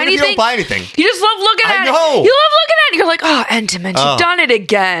you don't buy anything. You don't buy anything. You just love looking at it. You love looking at it. You're like, oh, Entenmann's, you've done it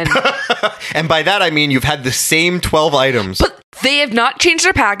again. And by that, I mean you've had the same 12 items. But they have not changed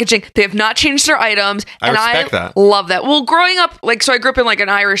their packaging. They have not changed their items. I respect that. Love that. Well, growing up, so I grew up in an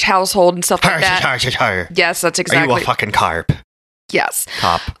Irish household and stuff like that. Yes, that's exactly. Are you a fucking carp? Yes.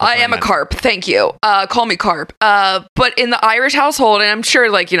 Cop. I am a carp. Thank you. Call me carp. But in the Irish household, and I'm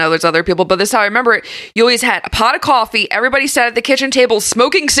sure there's other people, but this is how I remember it. You always had a pot of coffee. Everybody sat at the kitchen table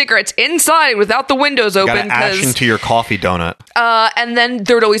smoking cigarettes inside without the windows open. You gotta ash into your coffee donut. And then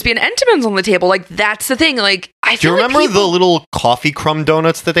there would always be an Entenmann's on the table. That's the thing. I feel Do you remember the little coffee crumb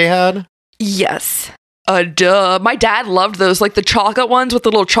donuts that they had? Yes. Duh. My dad loved those, the chocolate ones with the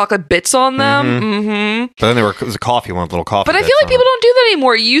little chocolate bits on them. Mm-hmm. But then it was a coffee one with little coffee But I feel like people don't do that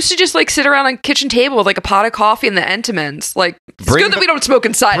anymore. You used to just sit around on a kitchen table with a pot of coffee and the Entenmann's. It's good that we don't smoke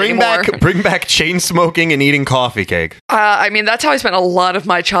inside anymore. Bring back chain smoking and eating coffee cake. That's how I spent a lot of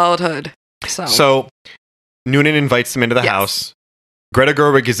my childhood. So Noonan invites them into the house. Greta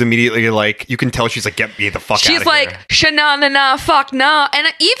Gerwig is immediately you can tell she's get me the fuck out of here. She's like, sha-na-na-na, fuck nah. And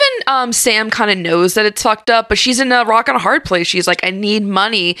even Sam kind of knows that it's fucked up, but she's in a rock and a hard place. She's like, I need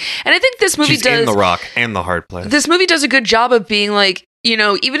money. And I think this movie she's in the rock and the hard place. This movie does a good job of being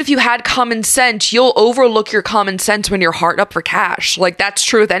even if you had common sense, you'll overlook your common sense when you're hard up for cash. That's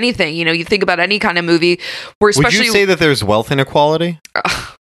true with anything. You think about any kind of movie where especially... Would you say that there's wealth inequality?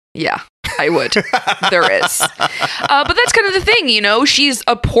 Yeah. I would. There is. But that's kind of the thing, she's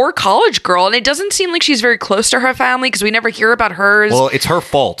a poor college girl and it doesn't seem like she's very close to her family because we never hear about hers. Well, it's her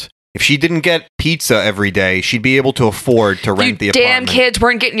fault. If she didn't get pizza every day, she'd be able to afford to rent the apartment. Damn kids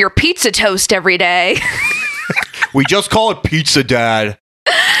weren't getting your pizza toast every day. We just call it pizza, Dad.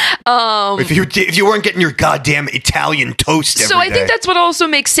 If you weren't getting your goddamn Italian toast every day. So I think that's what also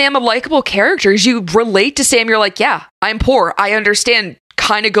makes Sam a likable character is you relate to Sam. You're like, yeah, I'm poor. I understand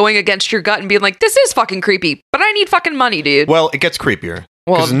kind of going against your gut and being like, this is fucking creepy, but I need fucking money, dude. Well, it gets creepier.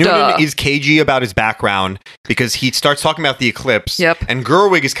 Because Noonan is cagey about his background because he starts talking about the eclipse. Yep. And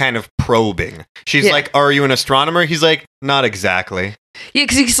Gerwig is kind of probing. She's like, are you an astronomer? He's like, not exactly. Yeah,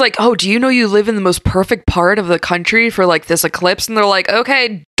 because he's like, oh, do you know you live in the most perfect part of the country for this eclipse? And they're like,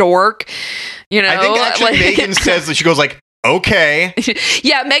 okay, dork. I think actually Megan says that she goes okay.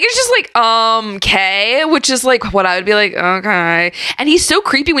 Yeah, Megan's just okay, which is what I would be like, okay. And he's so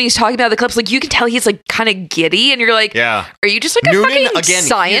creepy when he's talking about the eclipse. You can tell he's kind of giddy, and you're like, yeah. Are you just a Noonan, fucking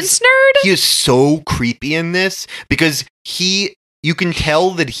science nerd? He is so creepy in this because you can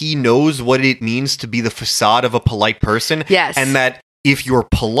tell that he knows what it means to be the facade of a polite person. Yes. And that if you're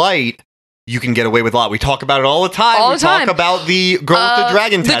polite, you can get away with a lot. We talk about it all the time. Talk about the girl with the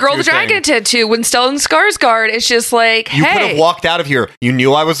dragon tattoo. The girl with the dragon tattoo. When Stellan Skarsgård, it's just like, you could have walked out of here. You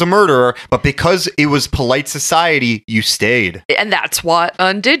knew I was a murderer, but because it was polite society, you stayed. And that's what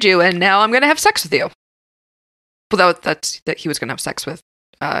undid you. And now I'm going to have sex with you. Well, that's that he was going to have sex with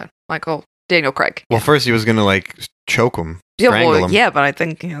Daniel Craig. Well, first he was going to choke him. Him. Yeah, but I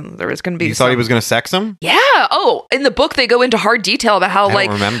think there is going to be. You thought he was going to sex him? Yeah. Oh, in the book they go into hard detail about how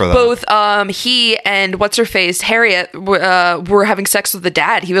both he and what's her face Harriet were having sex with the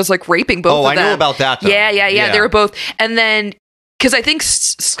dad. He was raping both of them. Oh, I know about that. Though. Yeah. They were both, and then. Because I think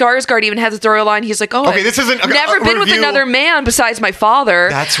Skarsgård even has a storyline. He's like, okay, this isn't never been with another man besides my father.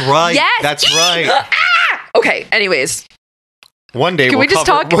 That's right. Yes. That's right. Okay. Anyways. One day we'll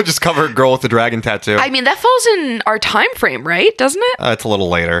just cover Girl with the Dragon Tattoo. I mean, that falls in our time frame, right? Doesn't it? It's a little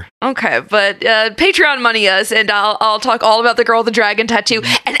later. Okay, but Patreon money us, and I'll talk all about the Girl with the Dragon Tattoo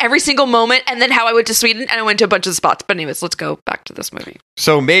and every single moment, and then how I went to Sweden, and I went to a bunch of spots. But anyways, let's go back to this movie.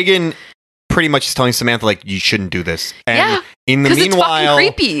 So Megan pretty much is telling Samantha, like, you shouldn't do this. And in the meanwhile,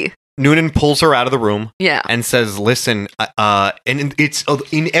 it's fucking creepy. Noonan pulls her out of the room and says, listen, and it's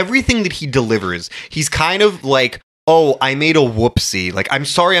in everything that he delivers, he's kind of like, oh, I made a whoopsie. Like, I'm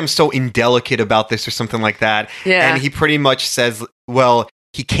sorry I'm so indelicate about this or something like that. Yeah. And he pretty much says, well,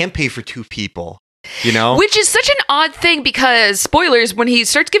 he can't pay for two people, you know? Which is such an odd thing because, spoilers, when he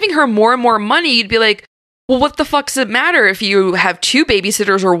starts giving her more and more money, you'd be like, well, what the fuck does it matter if you have two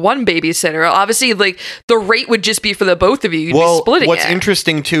babysitters or one babysitter? Obviously, like, the rate would just be for the both of you. You'd be splitting what's it.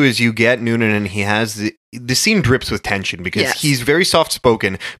 Interesting, too, is you get Noonan and he has the scene drips with tension because he's very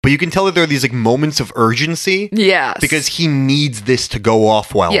soft-spoken, but you can tell that there are these, like, moments of urgency. Yes. Because he needs this to go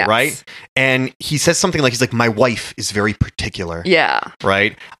off well, right? And he says something like, he's like, my wife is very particular. Yeah.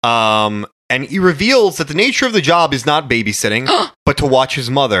 Right? And he reveals that the nature of the job is not babysitting, but to watch his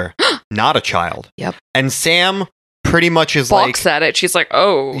mother, not a child. Yep. And Sam pretty much is balks at it. She's like,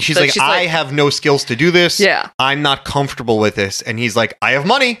 oh. She's like, I have no skills to do this. Yeah. I'm not comfortable with this. And he's like, I have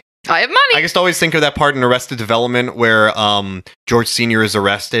money. I just always think of that part in Arrested Development where George Sr. is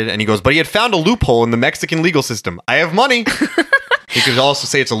arrested and he goes, but he had found a loophole in the Mexican legal system. I have money. You could also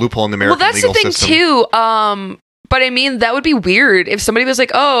say it's a loophole in the American legal system. Well, that's the thing, too. But I mean, that would be weird if somebody was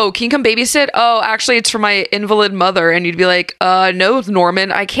like, oh, can you come babysit? Oh, actually, it's for my invalid mother. And you'd be like, no,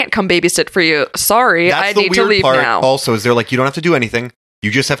 Norman, I can't come babysit for you. Sorry, I need to leave now. Also, is they're like, you don't have to do anything. You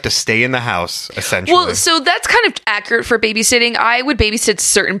just have to stay in the house, essentially. Well, so that's kind of accurate for babysitting. I would babysit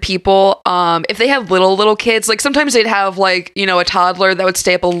certain people. If they had little kids, like sometimes they'd have like, you know, a toddler that would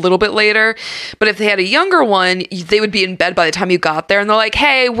stay up a little bit later. But if they had a younger one, they would be in bed by the time you got there. And they're like,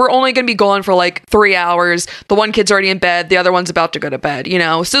 hey, we're only going to be gone for like 3 hours. The one kid's already in bed. The other one's about to go to bed, you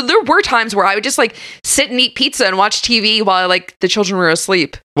know? So there were times where I would just like sit and eat pizza and watch TV while like the children were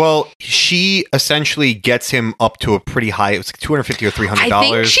asleep. Well, she essentially gets him up to a pretty high, it was like $250 or $300. I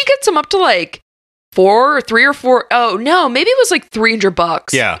think she gets him up to like $3 or $4. Oh no, maybe it was like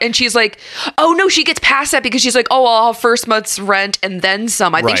 $300. Yeah. And she's like, oh no, she gets past that because she's like, oh, I'll have first month's rent and then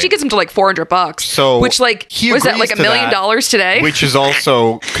some. I think she gets him to like $400. So which like, was that like $1 million today? Which is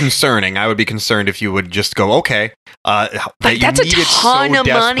also concerning. I would be concerned if you would just go, okay. Like, that's a ton of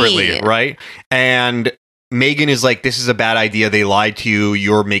money. Right? And Megan is like, this is a bad idea. They lied to you.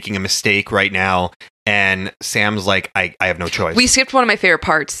 You're making a mistake right now. And Sam's like, I have no choice. We skipped one of my favorite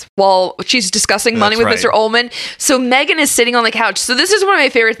parts while she's discussing money with Mr. Ullman. So Megan is sitting on the couch. So this is one of my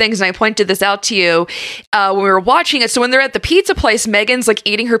favorite things, and I pointed this out to you when we were watching it. So when they're at the pizza place, Megan's like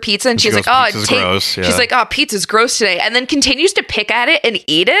eating her pizza, and she's like, "Oh, gross." Yeah. She's like, "Oh, pizza's gross today," and then continues to pick at it and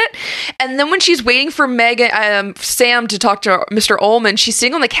eat it. And then when she's waiting for Sam to talk to Mr. Ullman, she's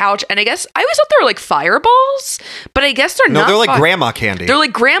sitting on the couch, and I guess I always thought they were like fireballs, but I guess they're not. No, they're like grandma candy. They're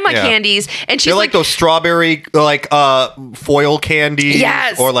like grandma candies, and she's they're like those strawberry foil candy,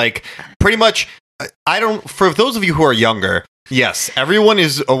 or like pretty much. I don't. For those of you who are younger, yes, everyone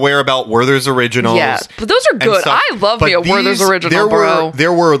is aware about Werther's Originals. Yeah, but those are good. I love me a Werther's Original,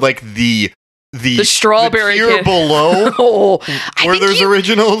 There were like the strawberry tier below Werther's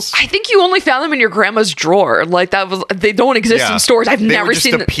Originals. I think you only found them in your grandma's drawer. Like they don't exist in stores. I've never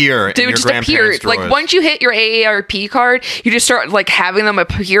seen them appear. They would just appear. Like once you hit your AARP card, you just start like having them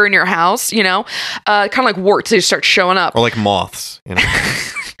appear in your house. You know, kind of like warts. They just start showing up, or like moths. You know.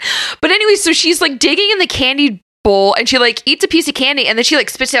 But anyway, so she's like digging in the candy bowl and she like eats a piece of candy and then she like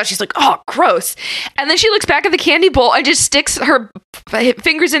spits it out. She's like, oh, gross. And then she looks back at the candy bowl and just sticks her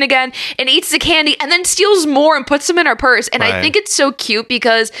fingers in again and eats the candy and then steals more and puts them in her purse. And I think it's so cute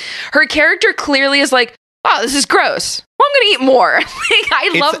because her character clearly is like, oh, this is gross. Well, I'm going to eat more.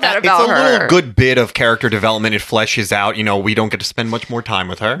 I love that about her. It's a little good bit of character development. It fleshes out. You know, we don't get to spend much more time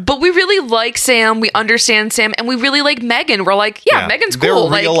with her. But we really like Sam. We understand Sam. And we really like Megan. We're like, yeah, Megan's cool.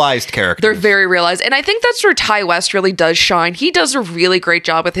 They're realized characters. They're very realized. And I think that's where Ty West really does shine. He does a really great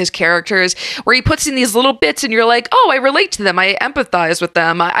job with his characters where he puts in these little bits and you're like, oh, I relate to them. I empathize with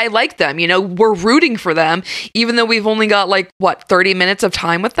them. I like them. You know, we're rooting for them, even though we've only got 30 minutes of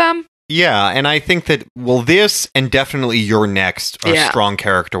time with them. Yeah, and I think that, this and definitely Your Next are strong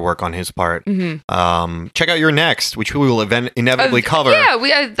character work on his part. Mm-hmm. Check out Your Next, which we will inevitably cover. Yeah,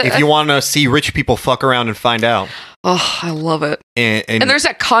 if you want to see rich people fuck around and find out. Oh, I love it. And there's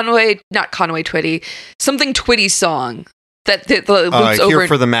that not Conway Twitty, something Twitty song. That loops over. Here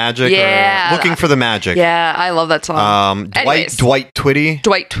for the Magic? Yeah. Or Looking for the Magic. Yeah, I love that song. Dwight Twitty?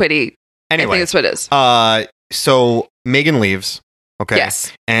 Dwight Twitty. Anyway. I think that's what it is. So Megan leaves. Okay.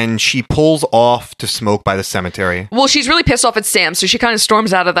 Yes. And she pulls off to smoke by the cemetery. Well, she's really pissed off at Sam, so she kind of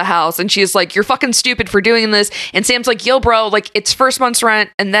storms out of the house, and she's like, "You're fucking stupid for doing this." And Sam's like, "Yo, bro, like, it's first month's rent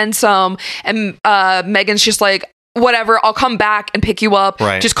and then some." And Megan's just like, "Whatever, I'll come back and pick you up.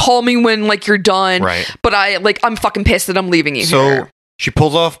 Right. Just call me when, like, you're done." Right. But I'm fucking pissed that I'm leaving you here. So she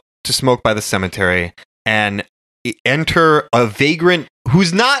pulls off to smoke by the cemetery, and enter a vagrant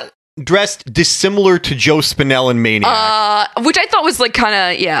who's not dressed dissimilar to Joe Spinell in Maniac. Which I thought was like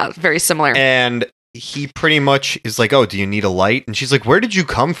kind of, very similar. And he pretty much is like, "Oh, do you need a light?" And she's like, "Where did you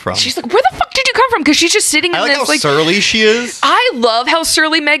come from?" She's like, "Where the fuck did you come from?" Because she's just sitting in I like this how surly she is. I love how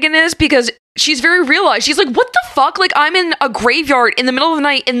surly Megan is because she's very realized. She's like, "What the fuck? Like, I'm in a graveyard in the middle of the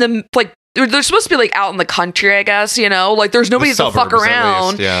night in the, like, they're supposed to be like out in the country, I guess, you know, like there's nobody to fuck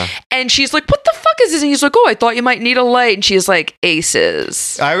around." Yeah. And she's like, "What the fuck is this?" And he's like, "Oh, I thought you might need a light." And she's like,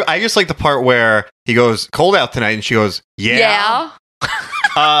 "Aces." I just like the part where he goes, "Cold out tonight," and she goes, "Yeah."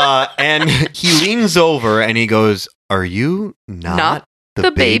 And he leans over and he goes, "Are you not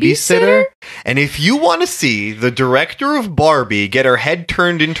the babysitter?" And if you want to see the director of Barbie get her head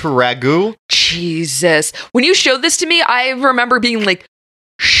turned into ragu, Jesus. When you showed this to me, I remember being like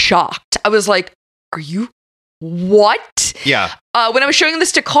shocked. I was like, "Are you what?" Yeah. When I was showing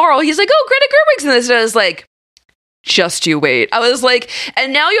this to Carl, he's like, "Oh, Greta Gerwig's in this." And I was like, "Just you wait." I was like,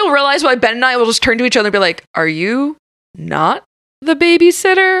 and now you'll realize why Ben and I will just turn to each other and be like, "Are you not the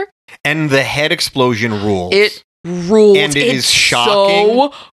babysitter?" And the head explosion rules. It rules. And it is shocking.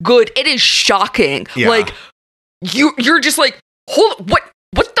 So good. It is shocking. Yeah. Like you're just like, "Hold,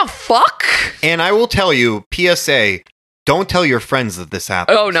 what the fuck?" And I will tell you, PSA, don't tell your friends that this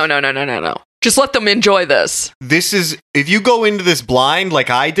happened. Oh, no. Just let them enjoy this. This is, if you go into this blind like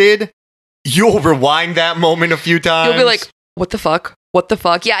I did, you'll rewind that moment a few times. You'll be like, "What the fuck? What the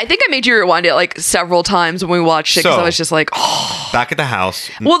fuck?" Yeah, I think I made you rewind it like several times when we watched it because I was just like, oh. Back at the house.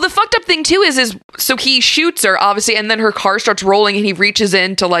 Well, the fucked up thing too is so he shoots her, obviously, and then her car starts rolling and he reaches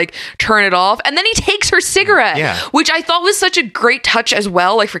in to like turn it off. And then he takes her cigarette, which I thought was such a great touch as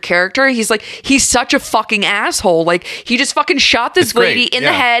well, like for character. He's like, he's such a fucking asshole. Like he just fucking shot this lady in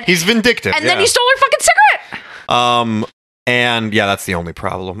the head. He's vindictive. And then he stole her fucking cigarette. And yeah, that's the only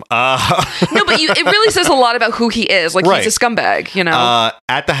problem. No, but it really says a lot about who he is. Like he's a scumbag, you know.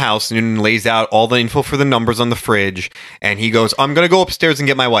 At the house, Noonan lays out all the info for the numbers on the fridge, and he goes, "I'm gonna go upstairs and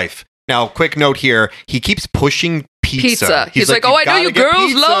get my wife." Now, quick note here: he keeps pushing pizza. He's like, "Oh, I know you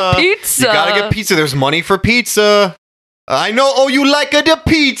girls love pizza. You gotta get pizza. There's money for pizza. I know. Oh, you like the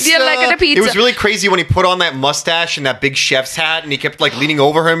pizza. You like the pizza." It was really crazy when he put on that mustache and that big chef's hat, and he kept like leaning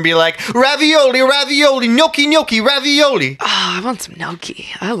over her and be like, "Ravioli, ravioli, gnocchi, gnocchi, ravioli." Oh, I want some gnocchi.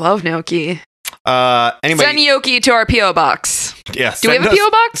 I love gnocchi. Anyway, send gnocchi to our P.O. box. Yeah, do we have a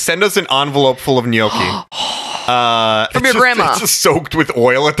P.O. box? Send us an envelope full of gnocchi. From your grandma. It's just soaked with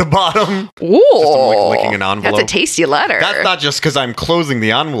oil at the bottom. Ooh, just I'm licking an envelope. That's a tasty letter. That's not just because I'm closing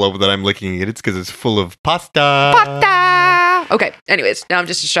the envelope that I'm licking it. It's because it's full of pasta. Okay. Anyways, now I'm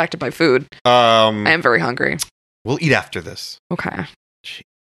just distracted by food. I am very hungry. We'll eat after this. Okay.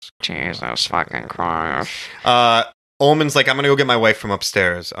 Jesus fucking Christ. Ullman's like, "I'm gonna go get my wife from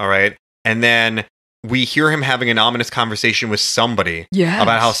upstairs." All right, and then we hear him having an ominous conversation with somebody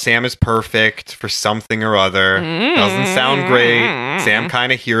about how Sam is perfect for something or other. Doesn't sound great. Sam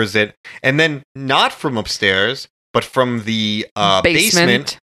kind of hears it, and then not from upstairs, but from the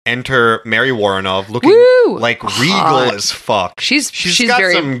basement. Enter Mary Warrenov, looking like regal as fuck. She's got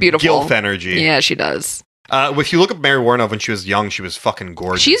very some beautiful. Gilf energy. Yeah, she does. If you look up Mary Warrenov when she was young, she was fucking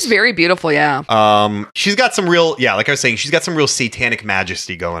gorgeous. She's very beautiful, yeah. She's got some real, like I was saying, she's got some real satanic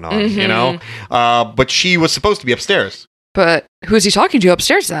majesty going on, you know? But she was supposed to be upstairs. But who is he talking to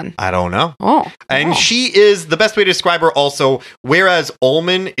upstairs then? I don't know. Oh. And she is, the best way to describe her also, whereas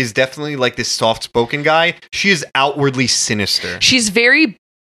Ullman is definitely like this soft-spoken guy, she is outwardly sinister. She's very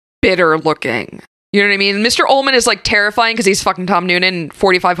bitter looking. You know what I mean? Mr. Ullman is like terrifying because he's fucking Tom Noonan,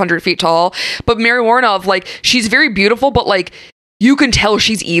 4,500 feet tall. But Mary Warrenov, like, she's very beautiful, but like, you can tell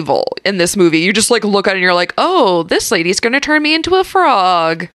she's evil in this movie. You just like look at it and you're like, "Oh, this lady's going to turn me into a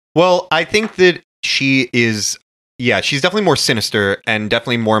frog." Well, I think that she is, she's definitely more sinister and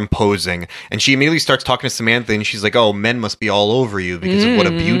definitely more imposing. And she immediately starts talking to Samantha and she's like, "Oh, men must be all over you because of what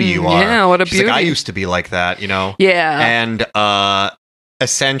a beauty you are." Yeah, what a she's beauty. Like, I used to be like that, you know? Yeah. And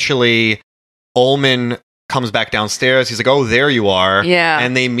essentially, Ullman comes back downstairs. He's like, "Oh, there you are." Yeah.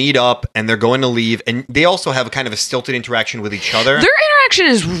 And they meet up and they're going to leave. And they also have a kind of a stilted interaction with each other. Their interaction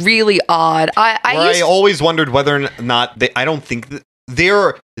is really odd. I always wondered whether or not I don't think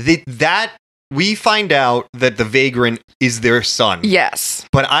that we find out that the vagrant is their son. Yes.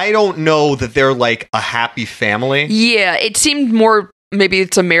 But I don't know that they're like a happy family. Yeah, it seemed more, maybe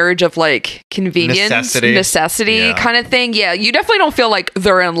it's a marriage of like convenience, necessity kind of thing. Yeah, you definitely don't feel like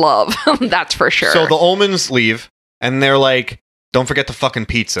they're in love. That's for sure. So the Ullmans leave and they're like, don't forget the fucking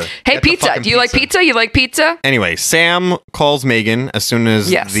pizza. Hey, pizza. Do you like pizza? You like pizza? Anyway, Sam calls Megan as soon as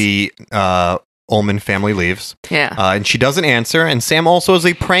the Ullman family leaves. Yeah. And she doesn't answer. And Sam also has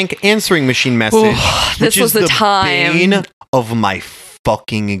a prank answering machine message. Ooh, this was the time. Bane of my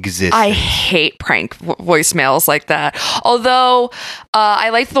fucking existence. I hate prank voicemails like that. Although I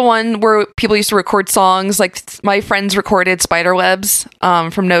like the one where people used to record songs. Like my friends recorded Spiderwebs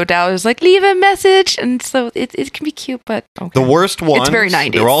from No Doubt. It was like, leave a message. And so it can be cute, but okay. The worst ones, it's very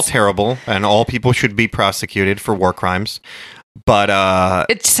 90s. They're all terrible and all people should be prosecuted for war crimes. But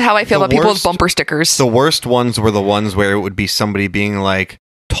it's how I feel about people with bumper stickers. The worst ones were the ones where it would be somebody being like,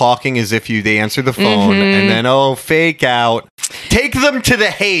 talking as if they answer the phone and then fake out. Take them to The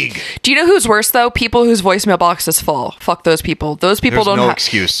Hague. Do you know who's worse though? People whose voicemail box is full. Fuck those people. Those people don't have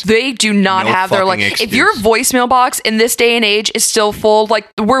excuse. They do not have their excuse. If your voicemail box in this day and age is still full, like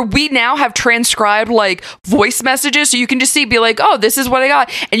where we now have transcribed like voice messages, so you can just be like, oh, this is what I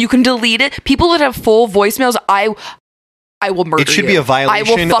got, and you can delete it. People that have full voicemails, I will murder you. It should be a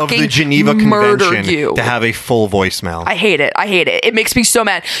violation of the Geneva Convention to have a full voicemail. I hate it. It makes me so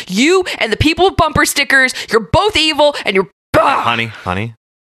mad. You and the people with bumper stickers, you're both evil and you're... Honey,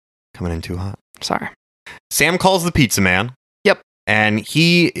 coming in too hot. Sorry. Sam calls the pizza man. Yep. And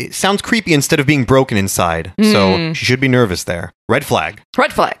he sounds creepy instead of being broken inside. So she should be nervous there. Red flag.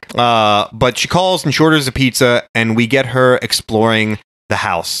 But she calls and she orders a pizza and we get her exploring the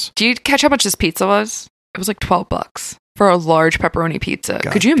house. Do you catch how much this pizza was? It was like $12 for a large pepperoni pizza.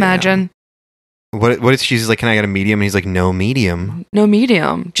 God Could you imagine? What if she's like, can I get a medium? And he's like, no medium. No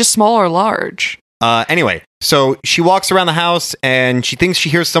medium. Just small or large. Anyway, so she walks around the house and she thinks she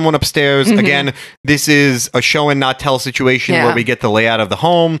hears someone upstairs. Again, this is a show and not tell situation where we get the layout of the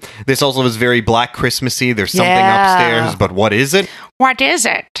home. This also is very Black Christmassy. There's something upstairs, but what is it? What is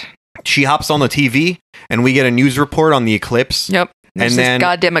it? She hops on the TV and we get a news report on the eclipse. Yep. There's this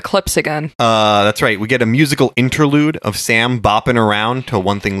goddamn eclipse again. That's right. We get a musical interlude of Sam bopping around till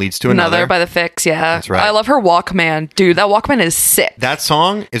one thing leads to another. By the Fix, yeah. That's right. I love her Walkman. Dude, that Walkman is sick. That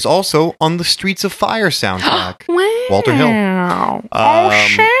song is also on the Streets of Fire soundtrack. Wow. Walter Hill.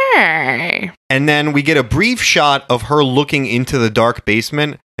 Okay. And then we get a brief shot of her looking into the dark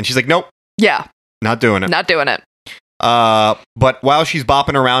basement, and she's like, nope. Yeah. Not doing it. Not doing it. But while she's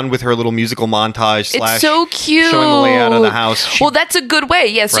bopping around with her little musical montage it's so cute, showing the layout of the house. Well, that's a good way.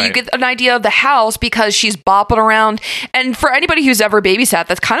 Yeah, so you get an idea of the house because she's bopping around. And for anybody who's ever babysat,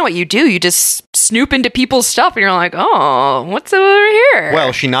 that's kind of what you do. You just snoop into people's stuff and you're like, oh, what's over here?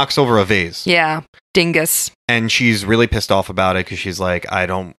 Well, she knocks over a vase. Yeah, dingus. And she's really pissed off about it because she's like, I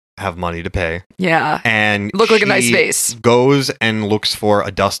don't have money to pay. Yeah. And look like a nice vase. Goes and looks for a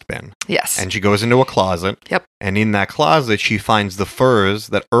dustbin. Yes. And she goes into a closet. Yep. And in that closet, she finds the furs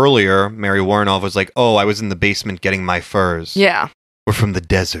that earlier Mary Warrenhoff was like, oh, I was in the basement getting my furs. Yeah. We're from the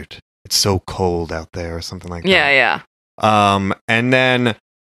desert. It's so cold out there or something like that. Yeah. And then...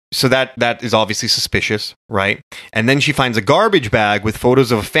 So that is obviously suspicious, right? And then she finds a garbage bag with photos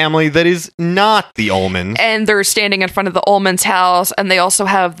of a family that is not the Ullmans. And they're standing in front of the Ullmans' house, and they also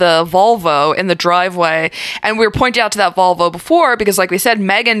have the Volvo in the driveway. And we were pointing out to that Volvo before, because like we said,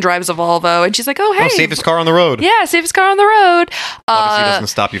 Megan drives a Volvo, and she's like, oh, hey. Safest car on the road. Yeah, safest car on the road. Obviously doesn't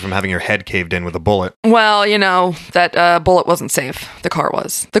stop you from having your head caved in with a bullet. Well, that bullet wasn't safe. The car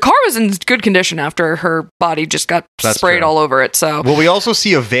was. The car was in good condition after her body just got sprayed all over it. So. Well, we also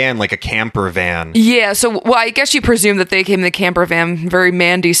see a van, like a camper van. Yeah, so I guess you presume that they came in the camper van, very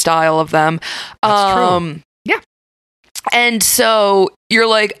Mandy style of them. That's true. Yeah. And so you're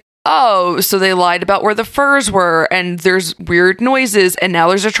like, oh, so they lied about where the furs were, and there's weird noises, and now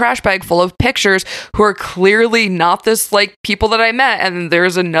there's a trash bag full of pictures who are clearly not this like people that I met, and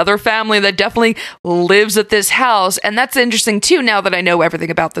there's another family that definitely lives at this house, and that's interesting too now that I know everything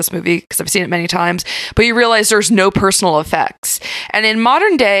about this movie because I've seen it many times, but you realize there's no personal effects. And in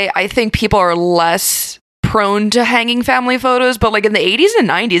modern day, I think people are less prone to hanging family photos, but like in the 80s and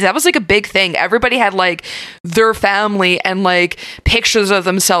 90s, that was like a big thing. Everybody had like their family and like pictures of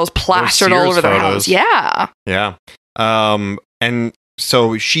themselves plastered all over their house. Yeah. And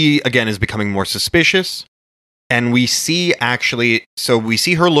so she again is becoming more suspicious, and we see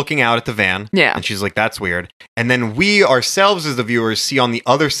her looking out at the van. Yeah. And she's like, that's weird. And then we ourselves as the viewers see on the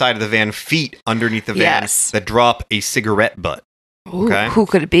other side of the van feet underneath the van that drop a cigarette butt. Ooh, okay. Who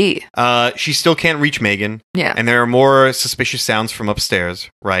could it be? She still can't reach Megan. Yeah. And there are more suspicious sounds from upstairs,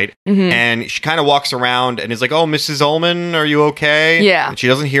 right? Mm-hmm. And she kind of walks around and is like, oh, Mrs. Ullman, are you okay? Yeah. And she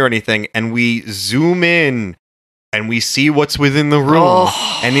doesn't hear anything. And we zoom in and we see what's within the room.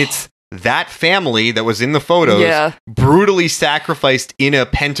 And it's that family that was in the photos brutally sacrificed in a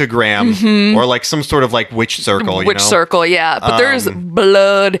pentagram or like some sort of like witch circle. Circle, yeah. But there's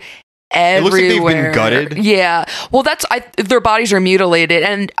blood everywhere. It looks like they've been gutted. Yeah. Well, their bodies are mutilated.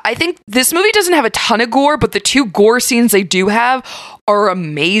 And I think this movie doesn't have a ton of gore, but the 2 gore scenes they do have are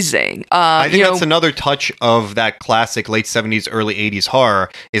amazing. I think that's another touch of that classic late 70s, early 80s horror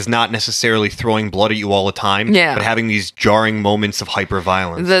is not necessarily throwing blood at you all the time, but having these jarring moments of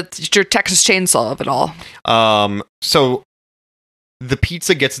hyper-violence. That's your Texas Chainsaw of it all. So the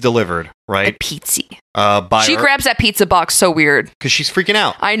pizza gets delivered, right? The pizza. She grabs that pizza box so weird. Because she's freaking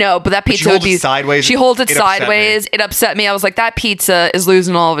out. I know, but that pizza would be sideways. She holds it sideways. It upset me. I was like, that pizza is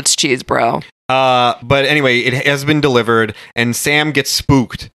losing all of its cheese, bro. But anyway, it has been delivered, and Sam gets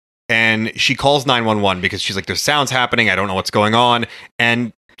spooked, and she calls 911 because she's like, there's sounds happening. I don't know what's going on.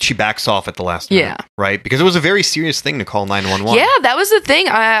 And she backs off at the last minute, right? Because it was a very serious thing to call 911. Yeah, that was the thing.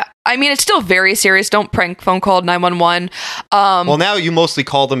 I mean, it's still very serious. Don't prank phone call 911. Well, now you mostly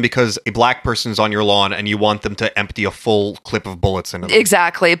call them because a black person's on your lawn and you want them to empty a full clip of bullets into them.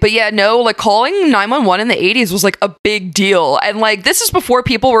 Exactly. But yeah, no, like calling 911 in the 80s was like a big deal. And like, this is before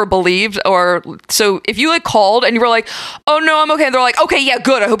people were believed so if you like called and you were like, oh no, I'm okay. And they're like, okay, yeah,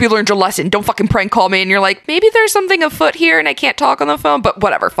 good. I hope you learned your lesson. Don't fucking prank call me. And you're like, maybe there's something afoot here and I can't talk on the phone, but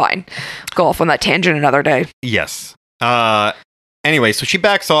whatever, fine. Go off on that tangent another day. Yes. Anyway, so she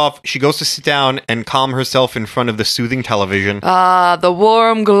backs off. She goes to sit down and calm herself in front of the soothing television. The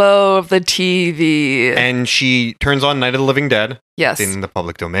warm glow of the TV. And she turns on Night of the Living Dead. Yes. In the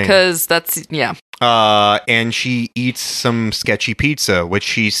public domain. Because that's, yeah. And she eats some sketchy pizza, which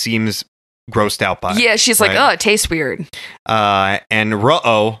she seems grossed out by. Yeah, she's like, oh, it tastes weird. And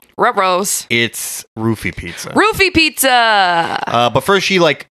ruh-rohs. It's roofie pizza. Roofie pizza! But first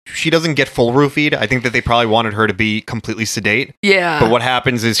she doesn't get full roofied. I think that they probably wanted her to be completely sedate. Yeah. But what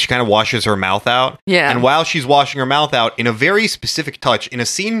happens is she kind of washes her mouth out. Yeah. And while she's washing her mouth out, in a very specific touch, in a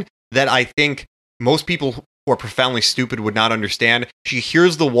scene that I think most people who are profoundly stupid would not understand, she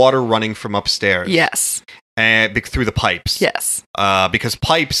hears the water running from upstairs. Yes. Through the pipes. Yes. Because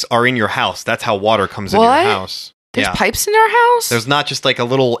pipes are in your house. That's how water comes into your house. There's pipes in our house? There's not just like a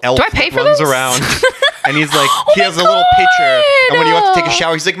little elf that runs around. And he's like, he has a little pitcher. And when he wants to take a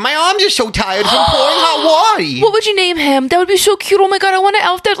shower, he's like, my arms are so tired from pouring hot water. What would you name him? That would be so cute. Oh my God, I want an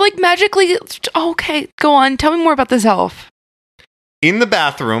elf that like magically... Okay, go on. Tell me more about this elf. In the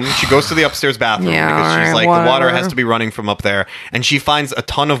bathroom, she goes to the upstairs bathroom because she's like, the water has to be running from up there. And she finds a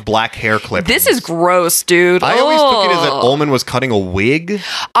ton of black hair clippings. This is gross, dude. I always took it as that Ullman was cutting a wig.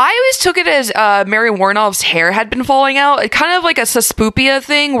 I always took it as Mary Warnoff's hair had been falling out. Kind of like a Suspupia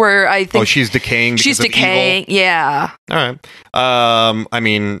thing where I think... Oh, she's decaying because of evil? Yeah. All right. I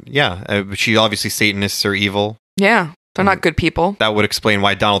mean, yeah. She obviously, Satanists are evil. Yeah. They're not good people. That would explain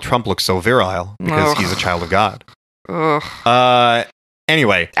why Donald Trump looks so virile. Because he's a child of God. Ugh.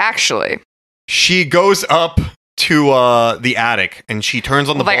 Anyway. Actually. She goes up to the attic and she turns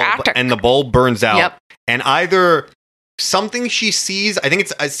on the bulb and the bulb burns out. Yep. And either something she sees, I think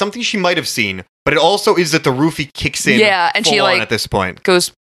it's something she might have seen, but it also is that the roofie kicks in and she like at this point.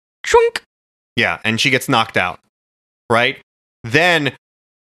 Goes chunk. Yeah, and she gets knocked out. Right? Then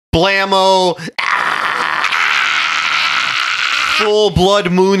blammo. Full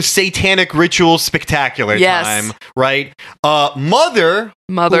blood moon satanic ritual spectacular time, right? Mother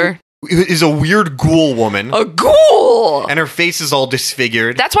who is a weird ghoul woman. A ghoul! And her face is all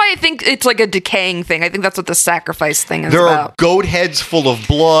disfigured. That's why I think it's like a decaying thing. I think that's what the sacrifice thing is there about. Are goat heads full of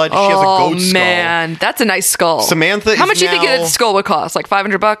blood. She has a goat skull. Oh, man. That's a nice skull. Samantha How much do you think that skull would cost? Like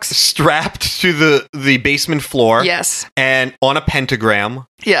 $500? Strapped to the basement floor. Yes. And on a pentagram.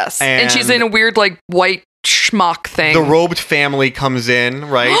 Yes. And she's in a weird, like, white schmuck thing. The robed family comes in,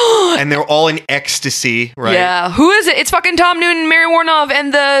 right? And they're all in ecstasy, right? Yeah. Who is it? It's fucking Tom Newton, Mary Warnoff,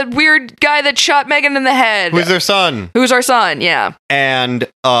 and the weird guy that shot Megan in the head. Who's their son? Who's our son? Yeah. And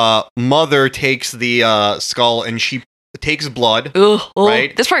Mother takes the skull and she takes blood,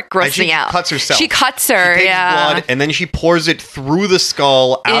 right? This part grosses me out. She cuts herself. She cuts her, she takes blood, and then she pours it through the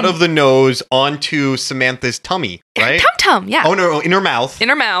skull, out of the nose, onto Samantha's tummy, right? Tum-tum, yeah. Oh, no, in her mouth. In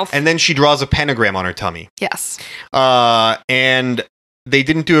her mouth. And then she draws a pentagram on her tummy. Yes. And they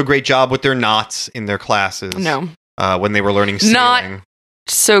didn't do a great job with their knots in their classes. No. When they were learning sailing. Not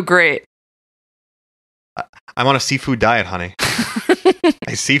so great. I'm on a seafood diet, honey.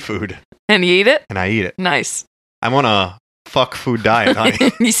 I seafood. And you eat it? And I eat it. Nice. I'm on a fuck food diet,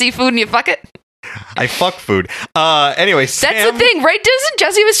 honey. You see food and you fuck it? I fuck food. Anyway, Sam... That's the thing, right? Doesn't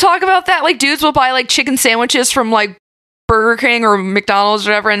Jesse always talk about that? Like, dudes will buy, like, chicken sandwiches from, like, Burger King or McDonald's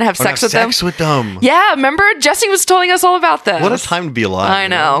or whatever and have sex with them. Sex with them. Yeah, remember? Jesse was telling us all about this. What a time to be alive. I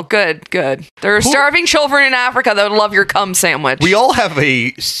know. Good. There are starving children in Africa that would love your cum sandwich. We all have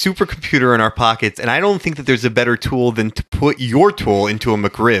a supercomputer in our pockets, and I don't think that there's a better tool than to put your tool into a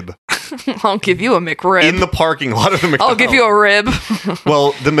McRib. I'll give you a McRib. In the parking lot of the McDonald's. I'll give you a rib.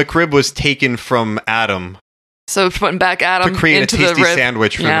 Well, the McRib was taken from Adam. So putting back Adam to create into a tasty the rib.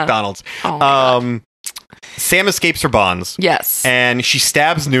 sandwich for McDonald's. Oh my God. Sam escapes her bonds. Yes. And she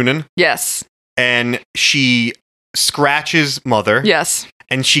stabs Noonan. Yes. And she scratches Mother. Yes.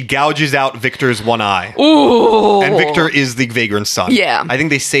 And she gouges out Victor's one eye. Ooh. And Victor is the vagrant's son. Yeah. I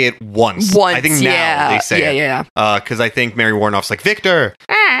think they say it once. I think now they say it. Yeah. Because I think Mary Warnoff's like, Victor.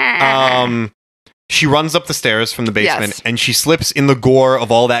 She runs up the stairs from the basement and she slips in the gore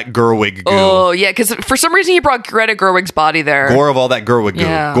of all that Gerwig goo. Oh, yeah, because for some reason he brought Greta Gerwig's body there. Gore of all that Gerwig goo.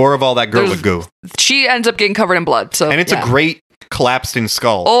 Yeah. Gore of all that Gerwig goo. She ends up getting covered in blood. So, and it's a great collapsed in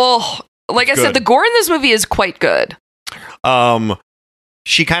skull. Oh, like I said, the gore in this movie is quite good.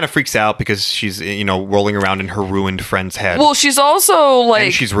 She kind of freaks out because she's, rolling around in her ruined friend's head. Well, she's also like...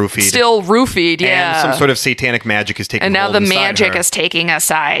 And she's roofied. Still roofied, yeah. And some sort of satanic magic is taking And now hold the inside magic her. is taking a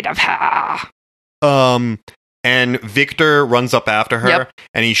side of her. And Victor runs up after her,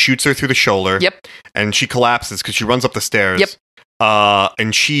 and he shoots her through the shoulder. Yep. And she collapses because she runs up the stairs. Yep.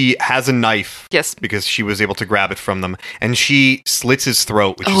 And she has a knife. Yes. Because she was able to grab it from them. And she slits his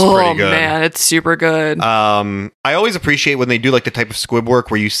throat, which is pretty good. Oh, man, it's super good. I always appreciate when they do like the type of squib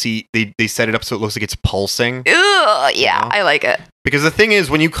work where you see they set it up so it looks like it's pulsing. Ugh, yeah, I like it. Because the thing is,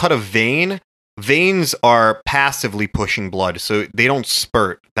 when you cut a vein, veins are passively pushing blood, so they don't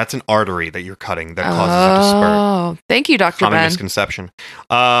spurt. That's an artery that you're cutting that causes it to spurt. Oh, thank you, Dr. Common Ben. misconception.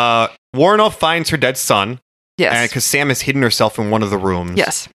 Warnoff finds her dead son. Yes. Because Sam has hidden herself in one of the rooms.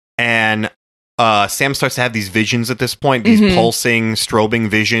 Yes. And Sam starts to have these visions at this point, these pulsing, strobing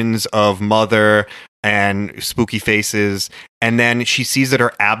visions of Mother and spooky faces. And then she sees that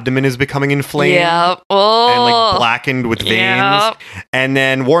her abdomen is becoming inflamed. Yep. Oh. And like blackened with veins. Yep. And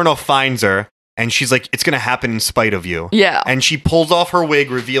then Warnoff finds her. And she's like, it's going to happen in spite of you. Yeah. And she pulls off her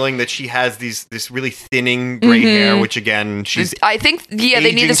wig, revealing that she has this really thinning gray hair, which again, she's I think, they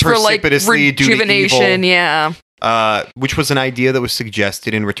need this for like rejuvenation. Yeah. Which was an idea that was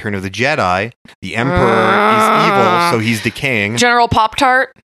suggested in Return of the Jedi. The Emperor is evil, so he's decaying. General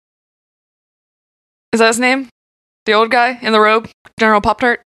Pop-Tart? Is that his name? The old guy in the robe? General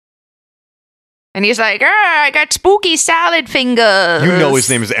Pop-Tart? And he's like, I got spooky salad fingers. You know his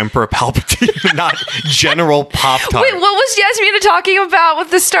name is Emperor Palpatine, not General Pop-Tart. Wait, what was Yasmina talking about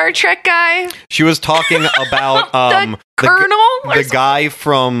with the Star Trek guy? She was talking about the Colonel? The guy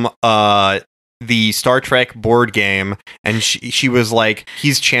from the Star Trek board game, and she was like,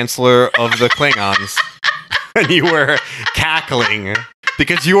 he's Chancellor of the Klingons. And you were cackling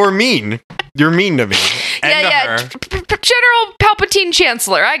because you're mean. You're mean to me. Yeah. General Palpatine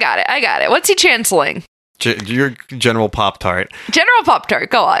Chancellor. I got it. What's he chancelling? You're General Pop-Tart. General Pop-Tart,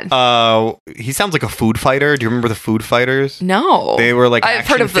 go on. He sounds like a food fighter. Do you remember the Food Fighters? No. They were like I've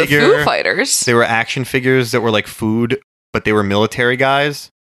heard of the Foo Fighters. They were action figures that were like food, but they were military guys.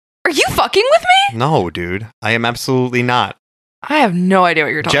 Are you fucking with me? No, dude. I am absolutely not. I have no idea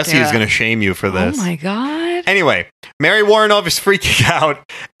what you're talking about. Jesse is going to shame you for this. Oh my God. Anyway, Mary Warnoff is freaking out,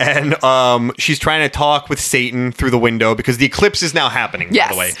 and she's trying to talk with Satan through the window because the eclipse is now happening, by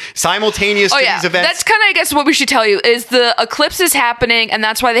the way. Simultaneous to these events. That's kind of, I guess, what we should tell you is the eclipse is happening, and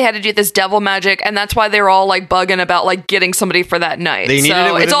that's why they had to do this devil magic, and that's why they were all like bugging about like getting somebody for that night. They needed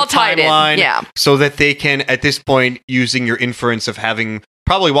it within it's all the tied timeline, in. Yeah. So that they can, at this point, using your inference of having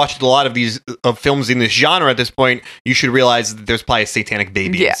probably watched a lot of these films in this genre at this point, you should realize that there's probably a satanic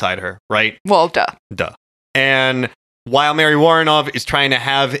baby inside her, right? Well, duh. And while Mary Warnoff is trying to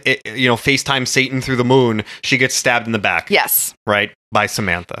have it, FaceTime Satan through the moon, she gets stabbed in the back. Yes. Right? By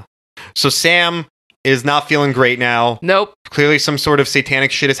Samantha. So Sam is not feeling great now. Nope. Clearly some sort of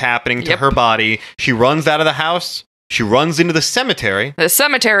satanic shit is happening to her body. She runs out of the house. She runs into the cemetery. The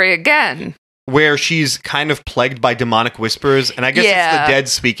cemetery again. Where she's kind of plagued by demonic whispers, and I guess it's the dead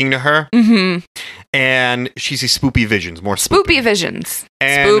speaking to her. Mm-hmm. And she sees spoopy visions, more spoopy visions.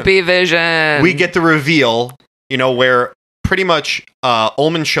 And spoopy vision. We get the reveal, where pretty much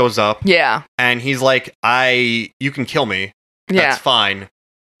Ullman shows up. Yeah. And he's like, you can kill me. That's fine.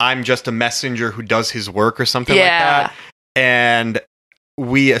 I'm just a messenger who does his work or something like that. And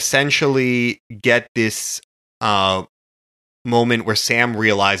we essentially get this moment where Sam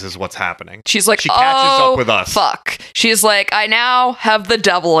realizes what's happening. She's like, she catches up with us. Fuck. She's like, I now have the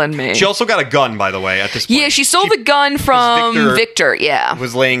devil in me. She also got a gun, by the way, at this point. Yeah, she stole the gun from Victor. Yeah.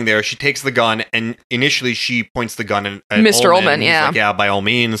 Was laying there. She takes the gun, and initially she points the gun at Mr. Ullman. Yeah. He's like, yeah, by all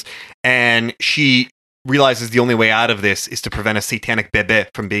means. And she realizes the only way out of this is to prevent a satanic bebe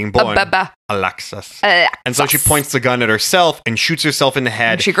from being born. Alexis. And so she points the gun at herself and shoots herself in the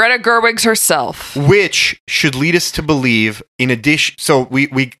head. And she Greta Gerwig's herself. Which should lead us to believe, in addition... So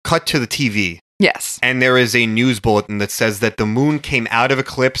we cut to the TV. Yes. And there is a news bulletin that says that the moon came out of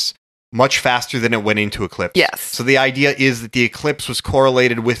eclipse much faster than it went into eclipse. Yes. So the idea is that the eclipse was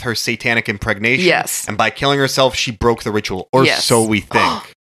correlated with her satanic impregnation. Yes. And by killing herself, she broke the ritual. Or so we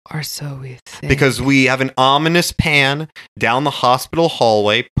think. Or so we think. Because we have an ominous pan down the hospital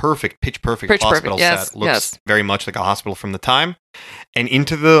hallway. Pitch perfect hospital set. Looks very much like a hospital from the time. And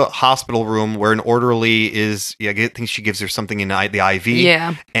into the hospital room where an orderly is, I think she gives her something in the IV.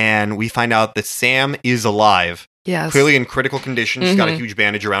 Yeah. And we find out that Sam is alive. Yes. Clearly in critical condition. She's got a huge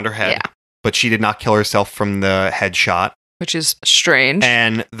bandage around her head. Yeah. But she did not kill herself from the headshot. Which is strange.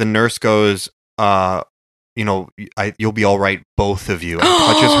 And the nurse goes, you'll be all right, both of you. And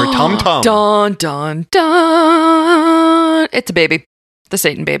touches her tum-tum. Dun, dun, dun. It's a baby. The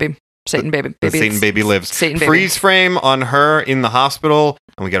Satan baby. Satan baby. The Satan baby lives. Satan baby. Freeze frame on her in the hospital,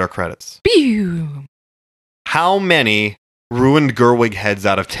 and we get our credits. Pew. How many ruined Gerwig heads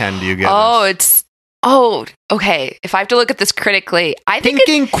out of 10 do you get? Okay. If I have to look at this critically, I think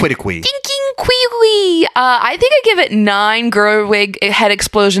Thinking quickly. I think I give it 9 Gerwig head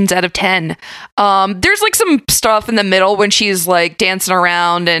explosions out of 10. There's like some stuff in the middle when she's like dancing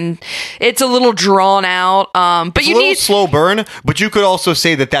around and it's a little drawn out. But it's a little slow burn, but you could also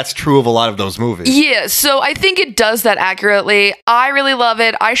say that that's true of a lot of those movies. Yeah, so I think it does that accurately. I really love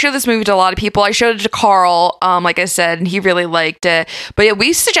it. I showed this movie to a lot of people. I showed it to Carl, like I said, and he really liked it. But yeah,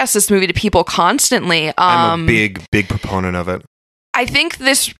 we suggest this movie to people constantly. I'm a big proponent of it. I think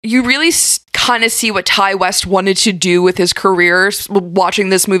you really kind of see what Ty West wanted to do with his career watching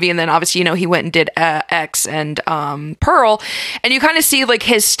this movie. And then obviously, he went and did X and Pearl. And you kind of see like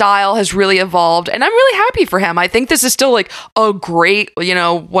his style has really evolved. And I'm really happy for him. I think this is still like a great,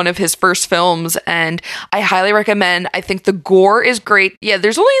 one of his first films. And I highly recommend. I think the gore is great. Yeah,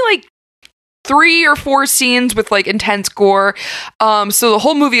 there's only like 3 or 4 scenes with like intense gore. So the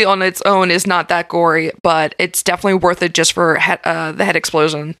whole movie on its own is not that gory, but it's definitely worth it just for the head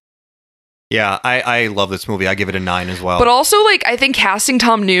explosion. Yeah, I love this movie. I give it a 9 as well. But also, like, I think casting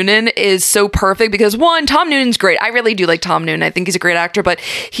Tom Noonan is so perfect because, one, Tom Noonan's great. I really do like Tom Noonan. I think he's a great actor, but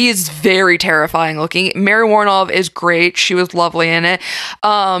he is very terrifying looking. Mary Warnov is great. She was lovely in it.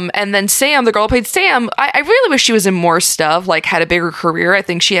 And then Sam, the girl who played Sam, I really wish she was in more stuff, like, had a bigger career. I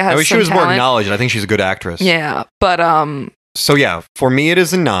think she has I wish some she was talent. more acknowledged. I think she's a good actress. Yeah, but... So, yeah, for me, it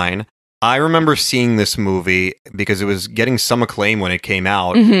is a 9. I remember seeing this movie because it was getting some acclaim when it came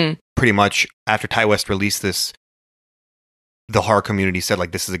out. Mm-hmm. Pretty much after Ty West released this, the horror community said,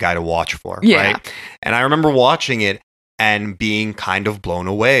 like, this is a guy to watch for, right? And I remember watching it and being kind of blown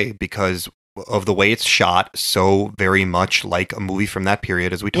away because of the way it's shot, so very much like a movie from that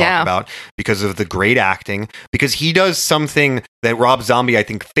period, as we talked about, because of the great acting, because he does something that Rob Zombie, I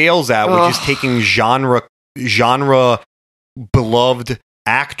think, fails at, which is taking genre beloved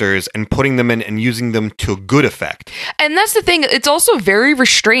actors and putting them in and using them to good effect. And that's the thing, it's also very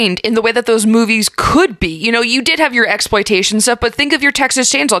restrained in the way that those movies could be. You did have your exploitation stuff, but think of your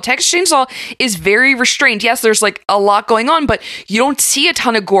Texas Chainsaw. Texas Chainsaw is very restrained. Yes, there's like a lot going on, but you don't see a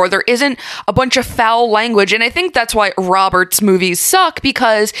ton of gore. There isn't a bunch of foul language. And I think that's why Robert's movies suck,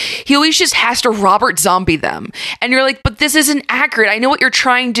 because he always just has to Robert Zombie them. And you're like, but this isn't accurate. I know what you're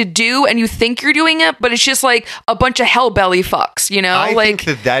trying to do and you think you're doing it, but it's just like a bunch of hellbelly fucks, I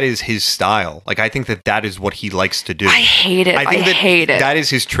think that is his style. Like, I think that is what he likes to do. I hate it. I hate it. That is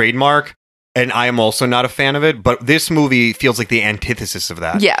his trademark, and I am also not a fan of it, but this movie feels like the antithesis of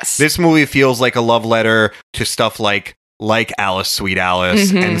that. Yes. This movie feels like a love letter to stuff like Alice, Sweet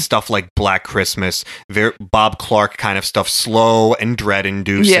Alice, and stuff like Black Christmas, Bob Clark kind of stuff, slow and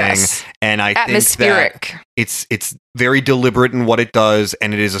dread-inducing. Yes. And I atmospheric. think that it's very deliberate in what it does,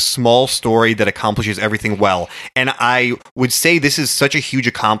 and it is a small story that accomplishes everything well. And I would say this is such a huge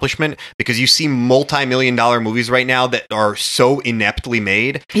accomplishment because you see multi-million-dollar movies right now that are so ineptly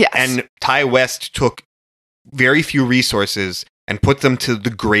made. Yes. And Ty West took very few resources and put them to the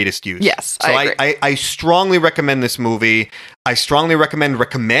greatest use. Yes, so I agree. I strongly recommend this movie. I strongly recommend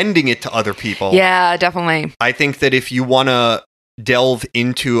recommending it to other people. Yeah, definitely. I think that if you want to delve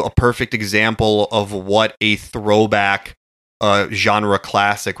into a perfect example of what a throwback genre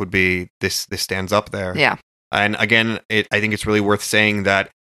classic would be, this stands up there. Yeah. And again, I think it's really worth saying that,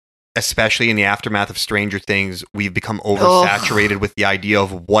 especially in the aftermath of Stranger Things, we've become oversaturated with the idea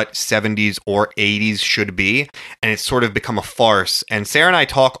of what 70s or 80s should be, and it's sort of become a farce. And Sarah and I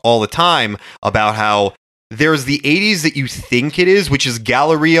talk all the time about how there's the 80s that you think it is, which is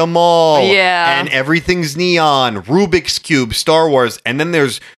Galleria Mall, and everything's neon, Rubik's Cube, Star Wars, and then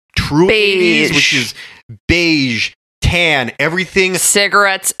there's true beige. 80s, which is beige, tan, everything.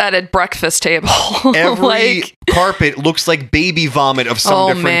 Cigarettes at a breakfast table. Every carpet looks like baby vomit of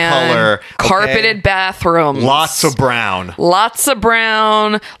some different color. Okay? Carpeted bathrooms. Lots of brown. Lots of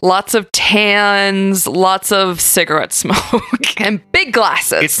brown. Lots of tans. Lots of cigarette smoke. And big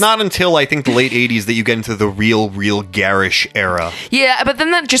glasses. It's not until, I think, the late 80s that you get into the real garish era. Yeah, but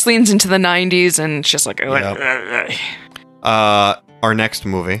then that just leans into the 90s and it's just like... Our next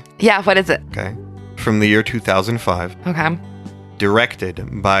movie. Yeah, what is it? Okay. From the year 2005. Okay.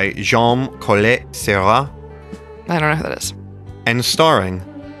 Directed by Jean-Collet Serra. I don't know who that is. And starring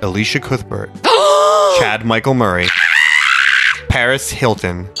Alicia Cuthbert, Chad Michael Murray, Paris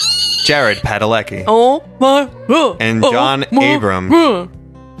Hilton, Jared Padalecki, and John Abrams,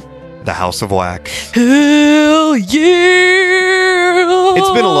 The House of Wax. Hell yeah!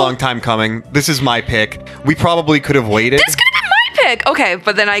 It's been a long time coming. This is my pick. We probably could have waited. This could have been my pick. Okay,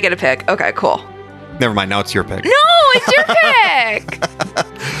 but then I get a pick. Okay, cool. Never mind. Now it's your pick. No, it's your pick.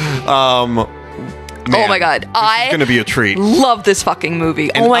 Man, oh my god, it's gonna be a treat. Love this fucking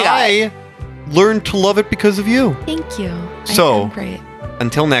movie. And oh my god, I learned to love it because of you. Thank you. So, great.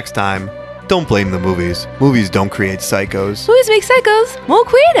 Until next time, don't blame the movies. Movies don't create psychos. Movies make psychos more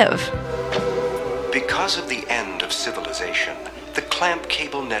creative. Because of the end of civilization, the Clamp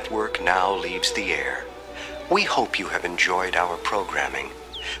Cable Network now leaves the air. We hope you have enjoyed our programming,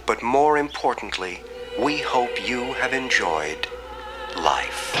 but more importantly, we hope you have enjoyed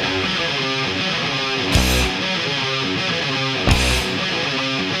life.